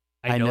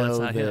know that's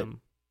not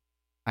him.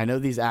 I know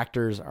these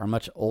actors are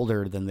much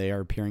older than they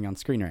are appearing on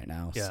screen right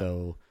now. Yeah.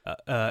 So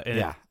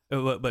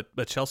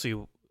but Chelsea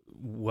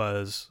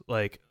was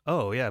like,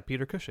 oh yeah,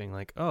 Peter Cushing,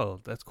 like, oh,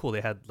 that's cool.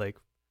 They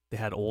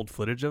had old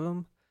footage of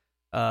him.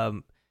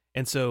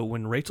 And so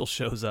when Rachel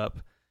shows up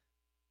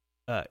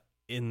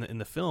in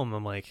the film,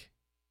 I'm like,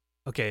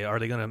 okay, are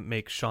they gonna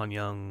make Sean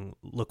Young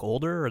look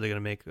older? Or are they gonna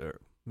make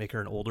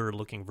her an older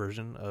looking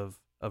version of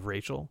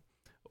Rachel?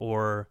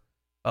 Or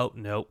oh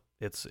no,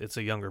 it's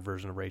a younger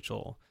version of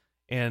Rachel.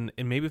 And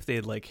maybe if they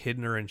had like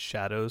hidden her in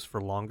shadows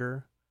for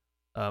longer,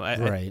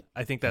 I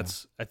think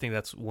that's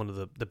one of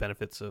the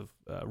benefits of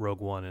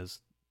Rogue One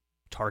is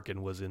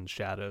Tarkin was in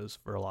shadows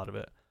for a lot of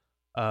it.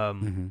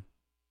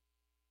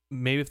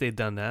 Maybe if they'd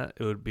done that,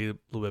 it would be a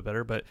little bit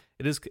better. But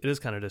it is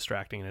kind of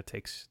distracting, and it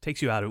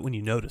takes you out of it when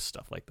you notice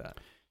stuff like that.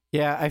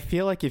 Yeah, I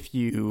feel like if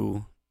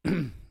you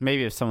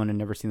maybe if someone had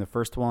never seen the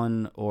first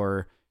one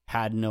or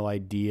had no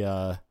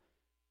idea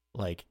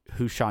like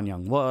who Sean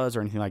Young was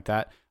or anything like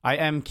that, I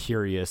am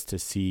curious to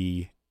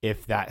see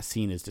if that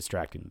scene is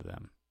distracting to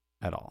them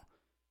at all,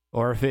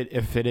 or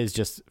if it is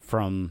just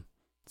from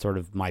sort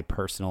of my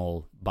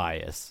personal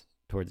bias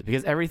towards it,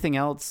 because everything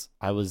else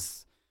I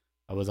was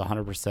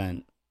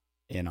 100%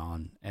 in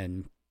on.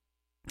 And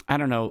I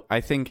don't know,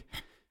 I think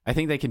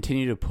they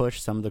continue to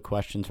push some of the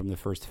questions from the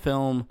first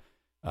film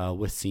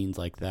with scenes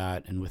like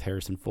that and with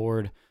Harrison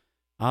Ford.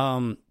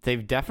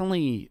 They've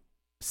definitely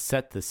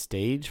set the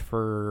stage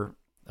for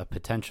a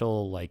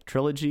potential like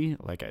trilogy.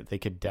 Like they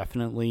could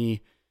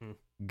definitely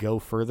go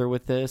further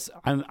with this.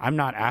 I'm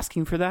not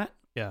asking for that.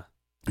 Yeah,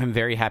 I'm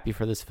very happy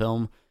for this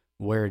film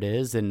where it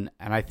is, and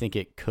I think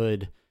it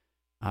could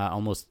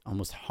almost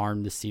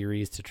harm the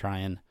series to try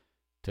and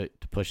to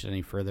push it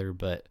any further.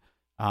 But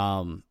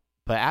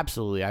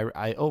absolutely,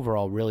 I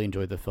overall really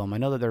enjoyed the film. I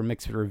know that there are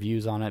mixed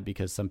reviews on it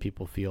because some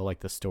people feel like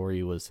the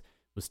story was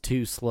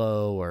too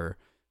slow or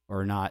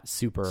not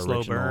super slow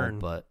original. Burn.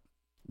 But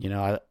you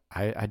know,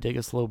 I dig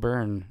a slow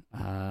burn.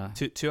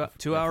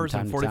 Two hours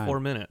and 44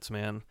 minutes,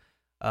 man.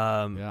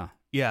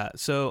 Yeah.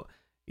 So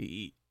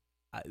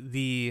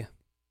the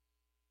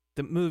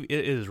movie,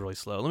 it is really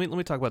slow. Let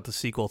me talk about the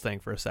sequel thing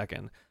for a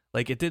second.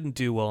 Like, it didn't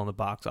do well in the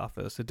box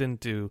office. It didn't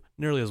do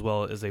nearly as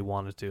well as they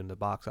wanted to in the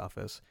box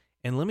office.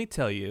 And let me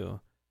tell you,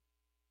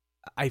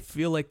 I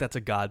feel like that's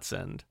a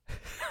godsend.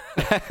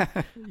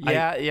 That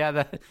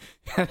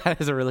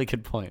is a really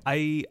good point.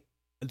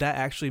 That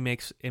actually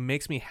makes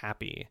me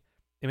happy.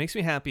 It makes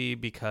me happy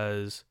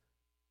because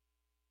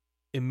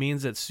it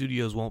means that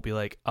studios won't be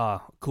like,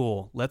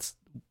 cool,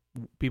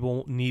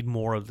 people need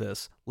more of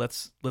this.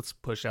 Let's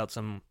push out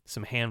some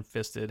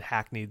ham-fisted,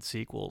 hackneyed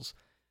sequels.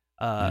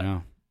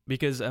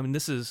 Because I mean,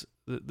 this is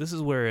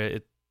where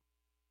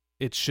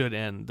it should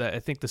end. I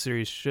think the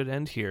series should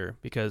end here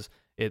because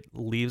it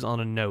leaves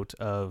on a note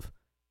of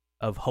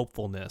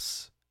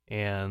hopefulness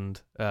and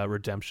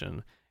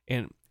redemption.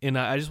 And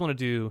I just want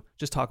to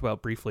talk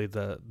about briefly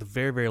the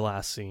very, very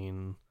last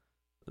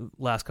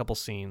couple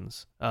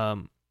scenes.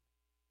 I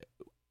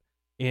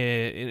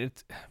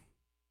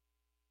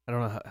don't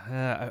know.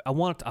 I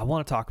want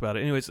to talk about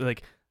it. Anyways,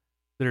 like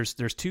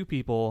there's two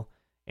people,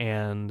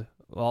 and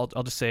I'll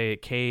just say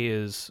Kay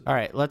is. All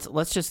right,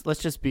 let's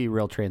just be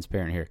real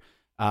transparent here.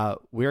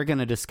 We're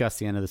gonna discuss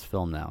the end of this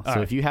film now. All so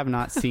right. if you have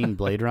not seen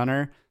Blade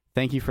Runner,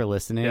 thank you for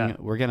listening. Yeah.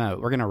 We're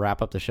gonna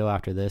wrap up the show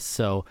after this.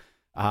 So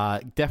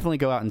definitely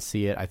go out and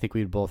see it. I think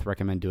we'd both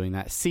recommend doing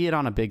that. See it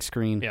on a big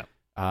screen.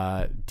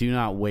 Yeah. Do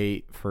not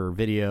wait for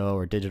video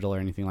or digital or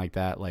anything like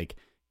that. Like,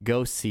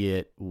 go see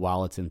it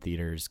while it's in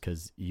theaters,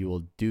 because you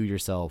will do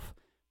yourself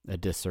a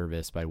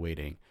disservice by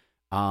waiting.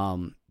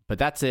 But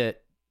that's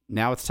it.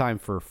 Now it's time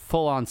for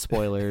full-on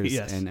spoilers.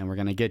 Yes. and we're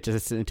gonna get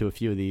just into a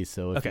few of these.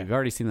 So if you've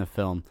already seen the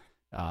film,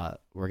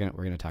 we're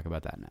gonna talk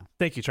about that now.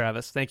 Thank you,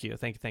 Travis. Thank you.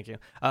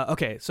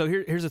 Okay, so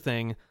here's the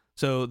thing.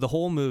 So the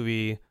whole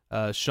movie,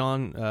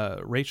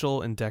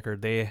 Rachel and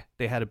Deckard, they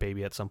had a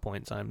baby at some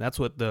point in time. That's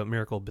what the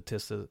Miracle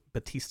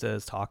Batista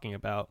is talking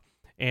about.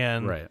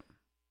 And Right.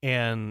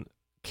 And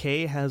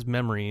Kay has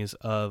memories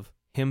of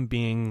him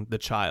being the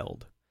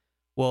child.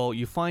 Well,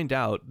 you find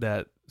out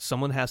that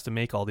someone has to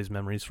make all these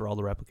memories for all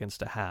the replicants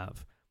to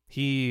have.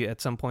 He, at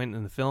some point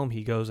in the film,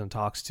 he goes and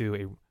talks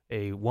to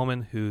a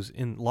woman who's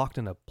locked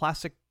in a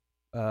plastic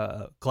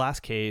glass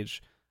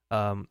cage,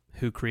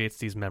 who creates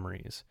these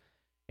memories.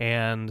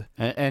 And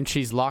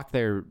she's locked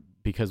there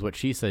because what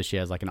she says, she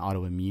has like an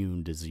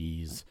autoimmune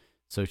disease.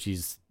 So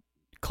she's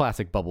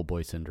classic bubble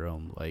boy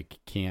syndrome, like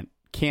can't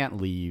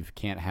leave,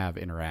 can't have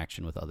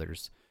interaction with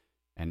others.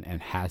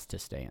 and has to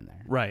stay in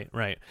there. Right.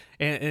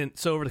 And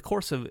so over the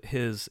course of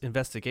his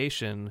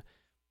investigation,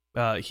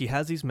 he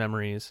has these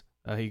memories.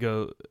 And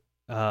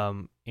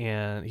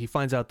he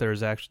finds out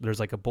there's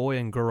like a boy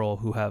and girl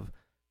who have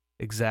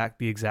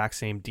the exact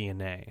same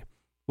DNA.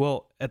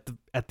 Well,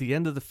 at the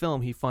end of the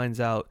film, he finds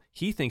out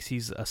he thinks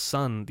he's a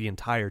son the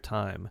entire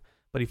time,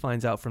 but he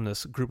finds out from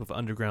this group of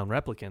underground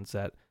replicants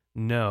that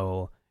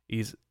no,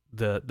 he's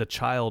the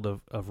child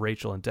of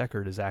Rachel and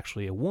Deckard is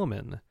actually a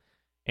woman,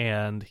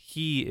 and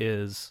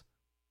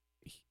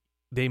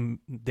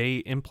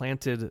they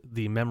implanted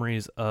the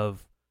memories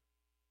of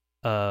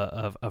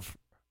the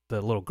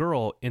little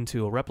girl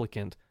into a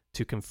replicant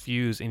to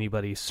confuse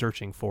anybody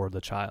searching for the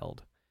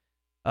child.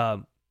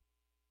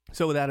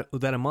 So with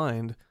that in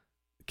mind,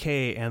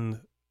 Kay,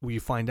 and we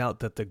find out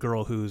that the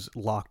girl who's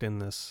locked in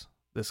this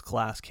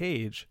glass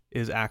cage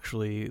is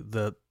actually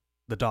the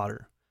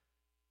daughter.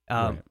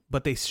 Right.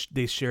 But they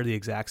share the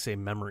exact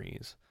same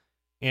memories.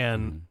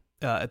 And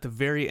at the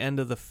very end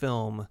of the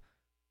film,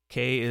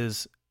 Kay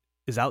is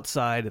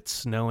outside, it's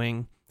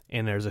snowing,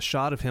 and there's a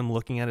shot of him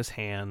looking at his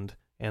hand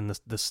and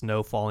the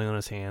snow falling on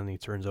his hand, and he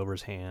turns over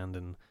his hand,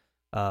 and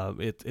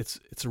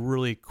it's a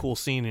really cool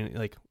scene, and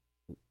it's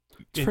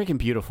freaking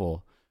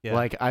beautiful. Yeah.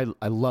 Like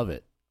I love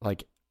it.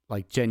 Like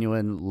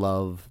genuine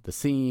love the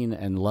scene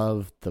and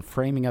love the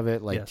framing of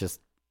it. Like yes. just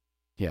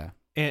yeah.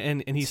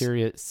 And he's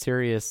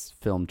serious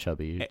film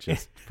chubby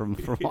just from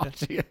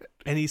watching it.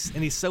 And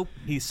he's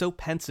so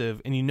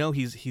pensive, and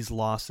he's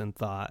lost in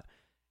thought.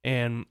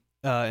 And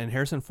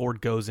Harrison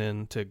Ford goes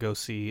in to go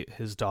see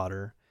his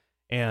daughter,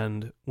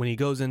 and when he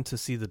goes in to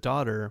see the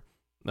daughter,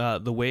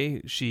 the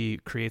way she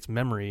creates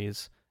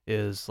memories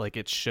is like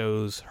it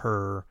shows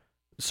her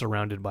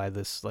surrounded by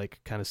this like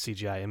kind of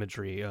CGI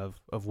imagery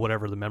of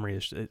whatever the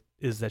memory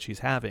is that she's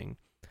having.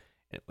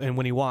 And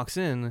when he walks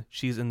in,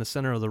 she's in the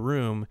center of the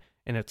room,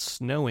 and it's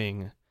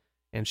snowing,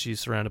 and she's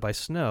surrounded by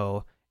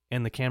snow,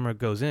 and the camera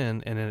goes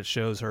in, and then it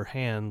shows her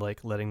hand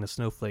like letting the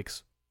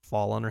snowflakes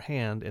fall on her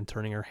hand and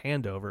turning her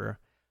hand over.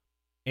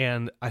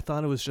 And I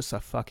thought it was just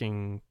a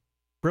fucking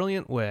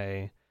brilliant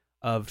way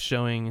of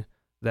showing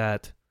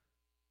that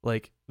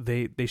like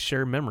they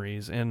share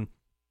memories. And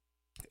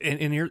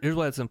here's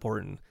why it's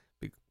important.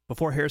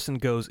 Before Harrison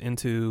goes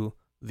into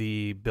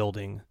the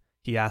building,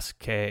 he asks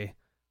Kay,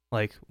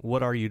 like,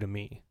 what are you to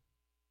me?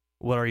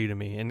 What are you to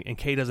me? And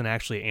Kay doesn't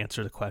actually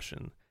answer the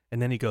question.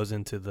 And then he goes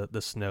into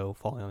the snow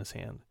falling on his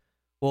hand.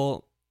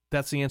 Well,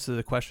 that's the answer to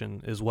the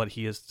question, is what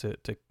he is to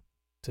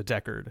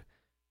Deckard.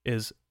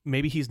 Is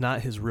maybe he's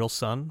not his real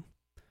son,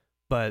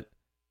 but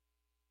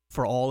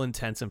for all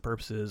intents and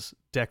purposes,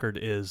 Deckard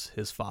is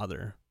his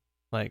father.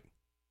 Like,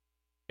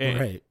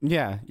 right.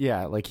 Yeah.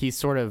 Like he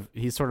sort of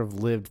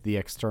lived the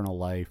external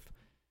life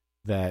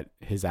that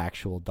his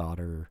actual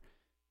daughter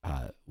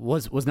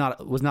was not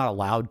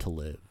allowed to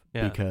live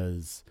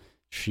because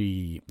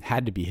she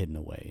had to be hidden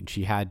away and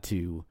she had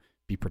to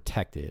be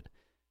protected.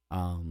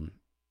 And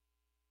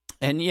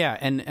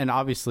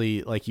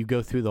obviously, like, you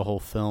go through the whole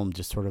film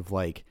just sort of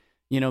like,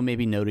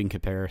 maybe noting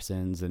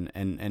comparisons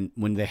and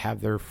when they have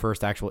their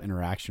first actual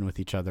interaction with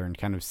each other and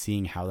kind of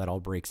seeing how that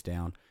all breaks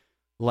down.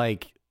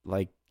 Like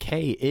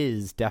Kay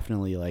is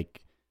definitely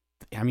like,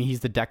 I mean, he's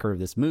the Deckard of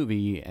this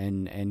movie,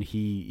 and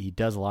he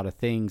does a lot of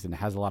things and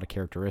has a lot of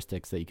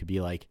characteristics that you could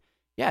be like,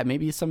 yeah,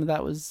 maybe some of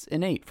that was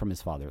innate from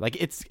his father. Like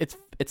it's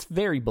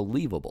very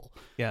believable.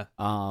 Yeah.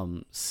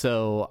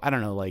 So I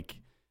don't know, like,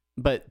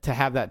 but to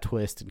have that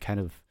twist and kind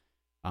of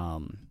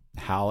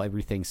how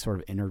everything's sort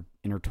of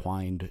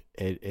intertwined,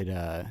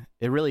 it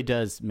really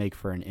does make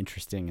for an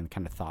interesting and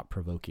kind of thought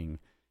provoking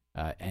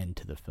end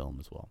to the film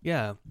as well.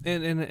 Yeah,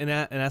 and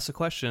ask the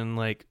question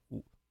like,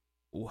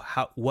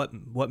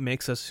 what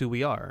makes us who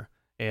we are,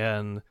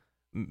 and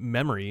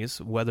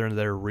memories, whether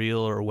they're real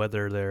or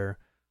whether they're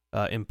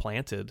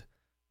implanted,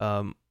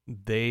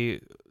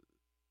 they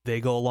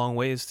go a long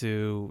ways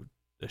to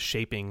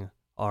shaping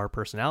our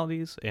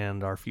personalities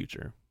and our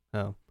future.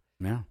 Oh.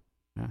 Yeah,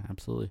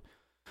 absolutely.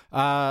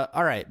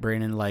 All right,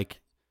 Brandon, like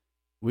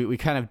we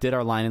kind of did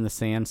our line in the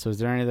sand. So is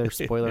there any other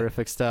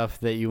spoilerific stuff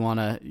that you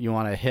wanna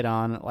hit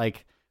on?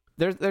 Like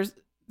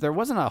there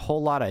wasn't a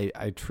whole lot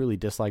I truly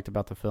disliked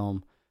about the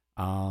film.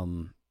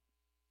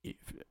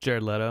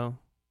 Jared Leto.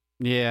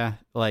 Yeah,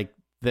 like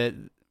that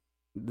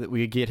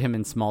we get him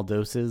in small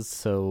doses,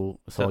 so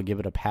I'll give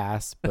it a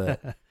pass.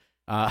 But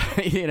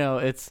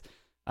it's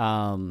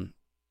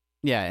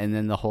yeah, and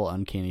then the whole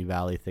Uncanny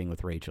Valley thing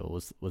with Rachel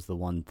was the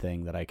one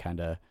thing that I kind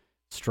of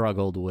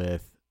struggled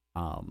with.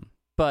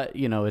 But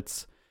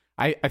it's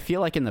I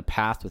feel like in the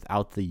past,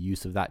 without the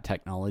use of that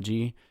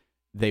technology,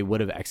 they would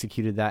have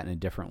executed that in a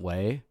different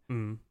way,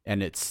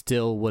 and it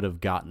still would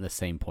have gotten the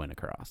same point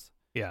across.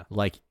 Yeah,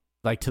 like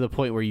to the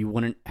point where you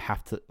wouldn't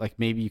have to, like,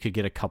 maybe you could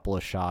get a couple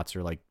of shots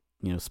or like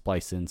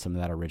splice in some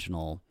of that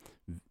original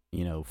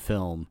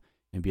film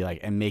and be like,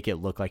 and make it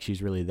look like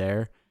she's really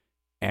there,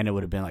 and it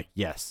would have been like,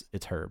 yes,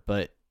 it's her.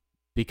 But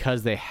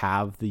because they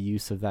have the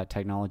use of that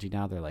technology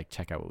now, they're like,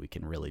 check out what we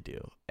can really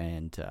do.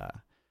 And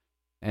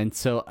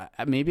so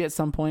maybe at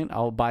some point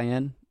I'll buy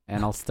in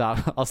and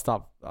I'll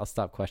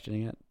stop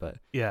questioning it. But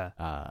yeah,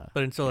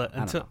 but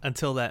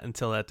until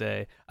that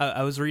day,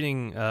 I was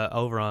reading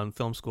over on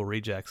Film School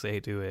Rejects. They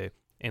do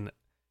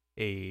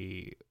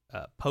a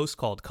post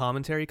called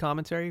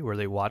commentary, where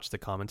they watch the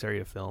commentary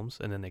of films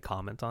and then they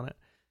comment on it.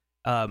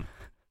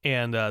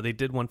 And they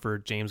did one for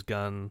James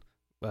Gunn,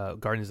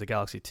 Guardians of the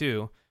Galaxy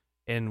 2,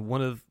 and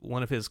one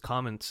of his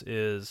comments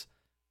is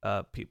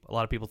a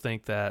lot of people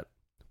think that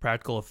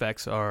practical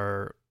effects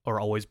are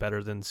always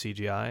better than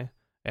CGI,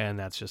 and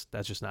that's just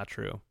not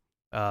true.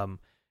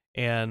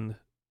 And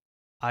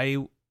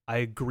I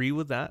agree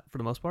with that for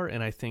the most part,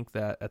 and I think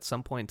that at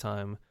some point in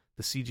time,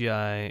 the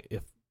CGI,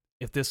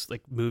 if this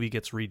like movie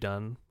gets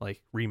redone,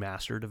 like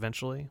remastered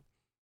eventually,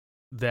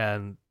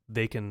 then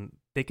they can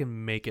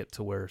make it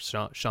to where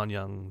Sean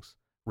Young's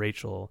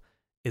Rachel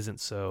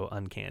isn't so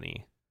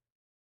uncanny.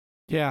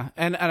 Yeah,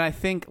 and I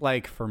think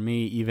like for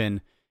me,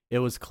 even it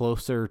was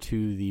closer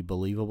to the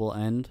believable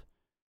end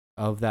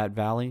of that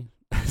valley,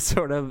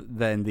 sort of,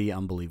 than the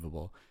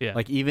unbelievable. Yeah,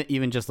 like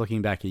even just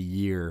looking back a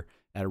year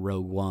at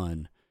Rogue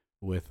One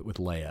with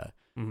Leia,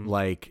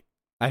 like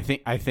I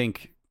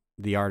think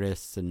the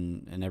artists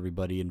and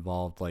everybody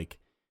involved, like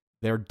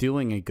they're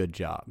doing a good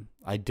job.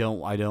 I don't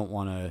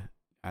want to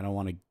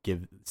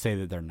say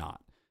that they're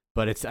not,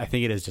 but I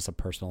think it is just a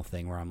personal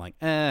thing where I'm like,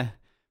 I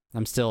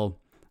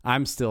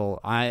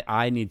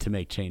need to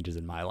make changes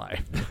in my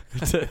life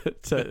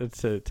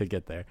to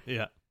get there.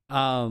 Yeah.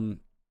 All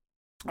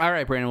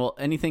right, Brandon. Well,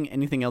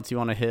 anything else you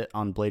want to hit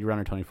on Blade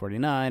Runner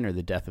 2049 or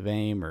the Death of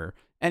AIM or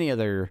any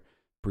other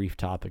brief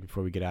topic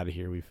before we get out of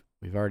here?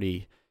 We've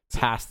already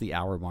passed the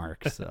hour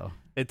mark, so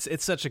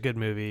it's such a good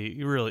movie.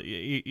 You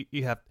really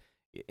you have,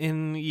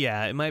 and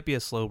yeah, it might be a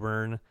slow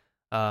burn,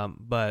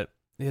 but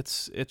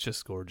it's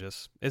just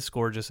gorgeous. It's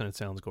gorgeous and it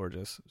sounds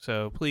gorgeous.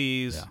 So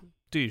please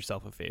do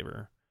yourself a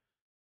favor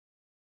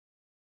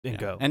and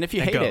go. And if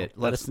you hate it,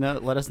 let us know.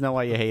 Let us know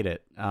why you hate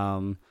it.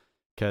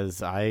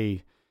 Because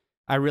I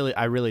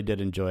really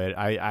did enjoy it.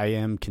 I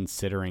am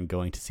considering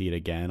going to see it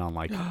again on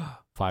like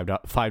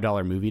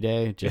 $5 movie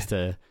day just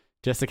to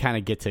kind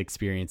of get to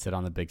experience it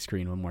on the big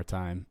screen one more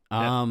time.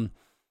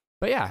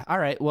 But yeah, all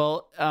right.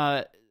 Well,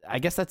 I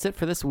guess that's it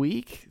for this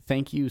week.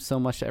 Thank you so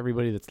much to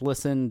everybody that's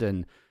listened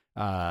and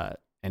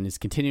is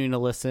continuing to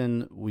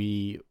listen.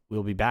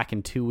 We'll be back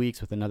in 2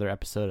 weeks with another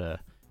episode of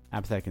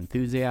Apathetic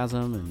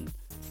Enthusiasm. And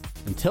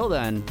until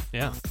then,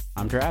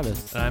 I'm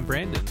Travis. And I'm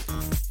Brandon.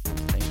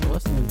 Thanks for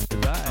listening.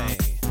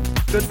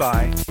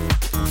 Goodbye.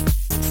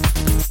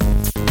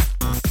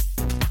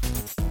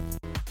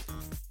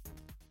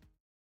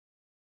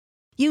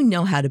 You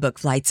know how to book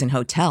flights and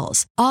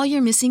hotels. All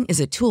you're missing is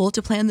a tool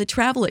to plan the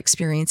travel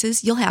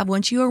experiences you'll have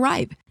once you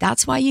arrive.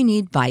 That's why you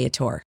need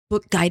Viator.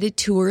 Book guided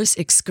tours,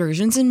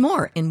 excursions, and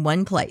more in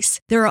one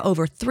place. There are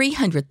over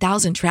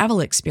 300,000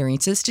 travel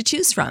experiences to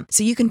choose from,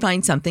 so you can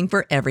find something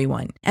for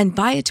everyone. And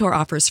Viator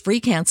offers free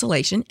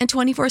cancellation and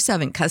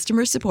 24/7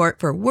 customer support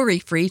for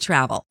worry-free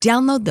travel.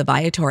 Download the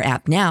Viator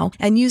app now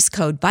and use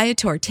code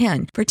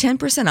Viator10 for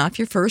 10% off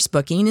your first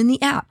booking in the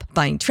app.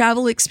 Find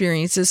travel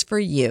experiences for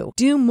you.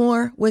 Do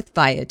more with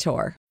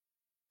Viator.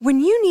 When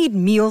you need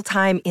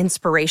mealtime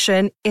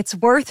inspiration, it's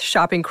worth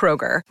shopping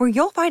Kroger, where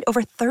you'll find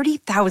over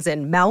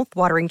 30,000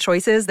 mouth-watering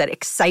choices that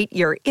excite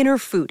your inner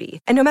foodie.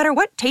 And no matter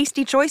what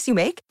tasty choice you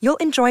make, you'll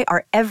enjoy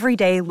our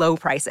everyday low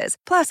prices,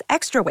 plus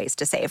extra ways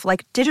to save,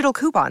 like digital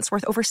coupons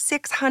worth over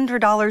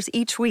 $600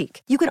 each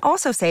week. You can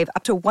also save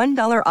up to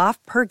 $1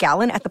 off per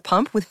gallon at the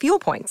pump with fuel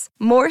points.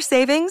 More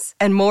savings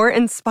and more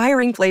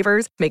inspiring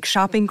flavors make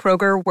shopping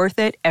Kroger worth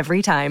it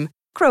every time.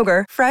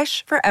 Kroger,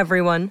 fresh for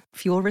everyone.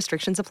 Fuel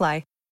restrictions apply.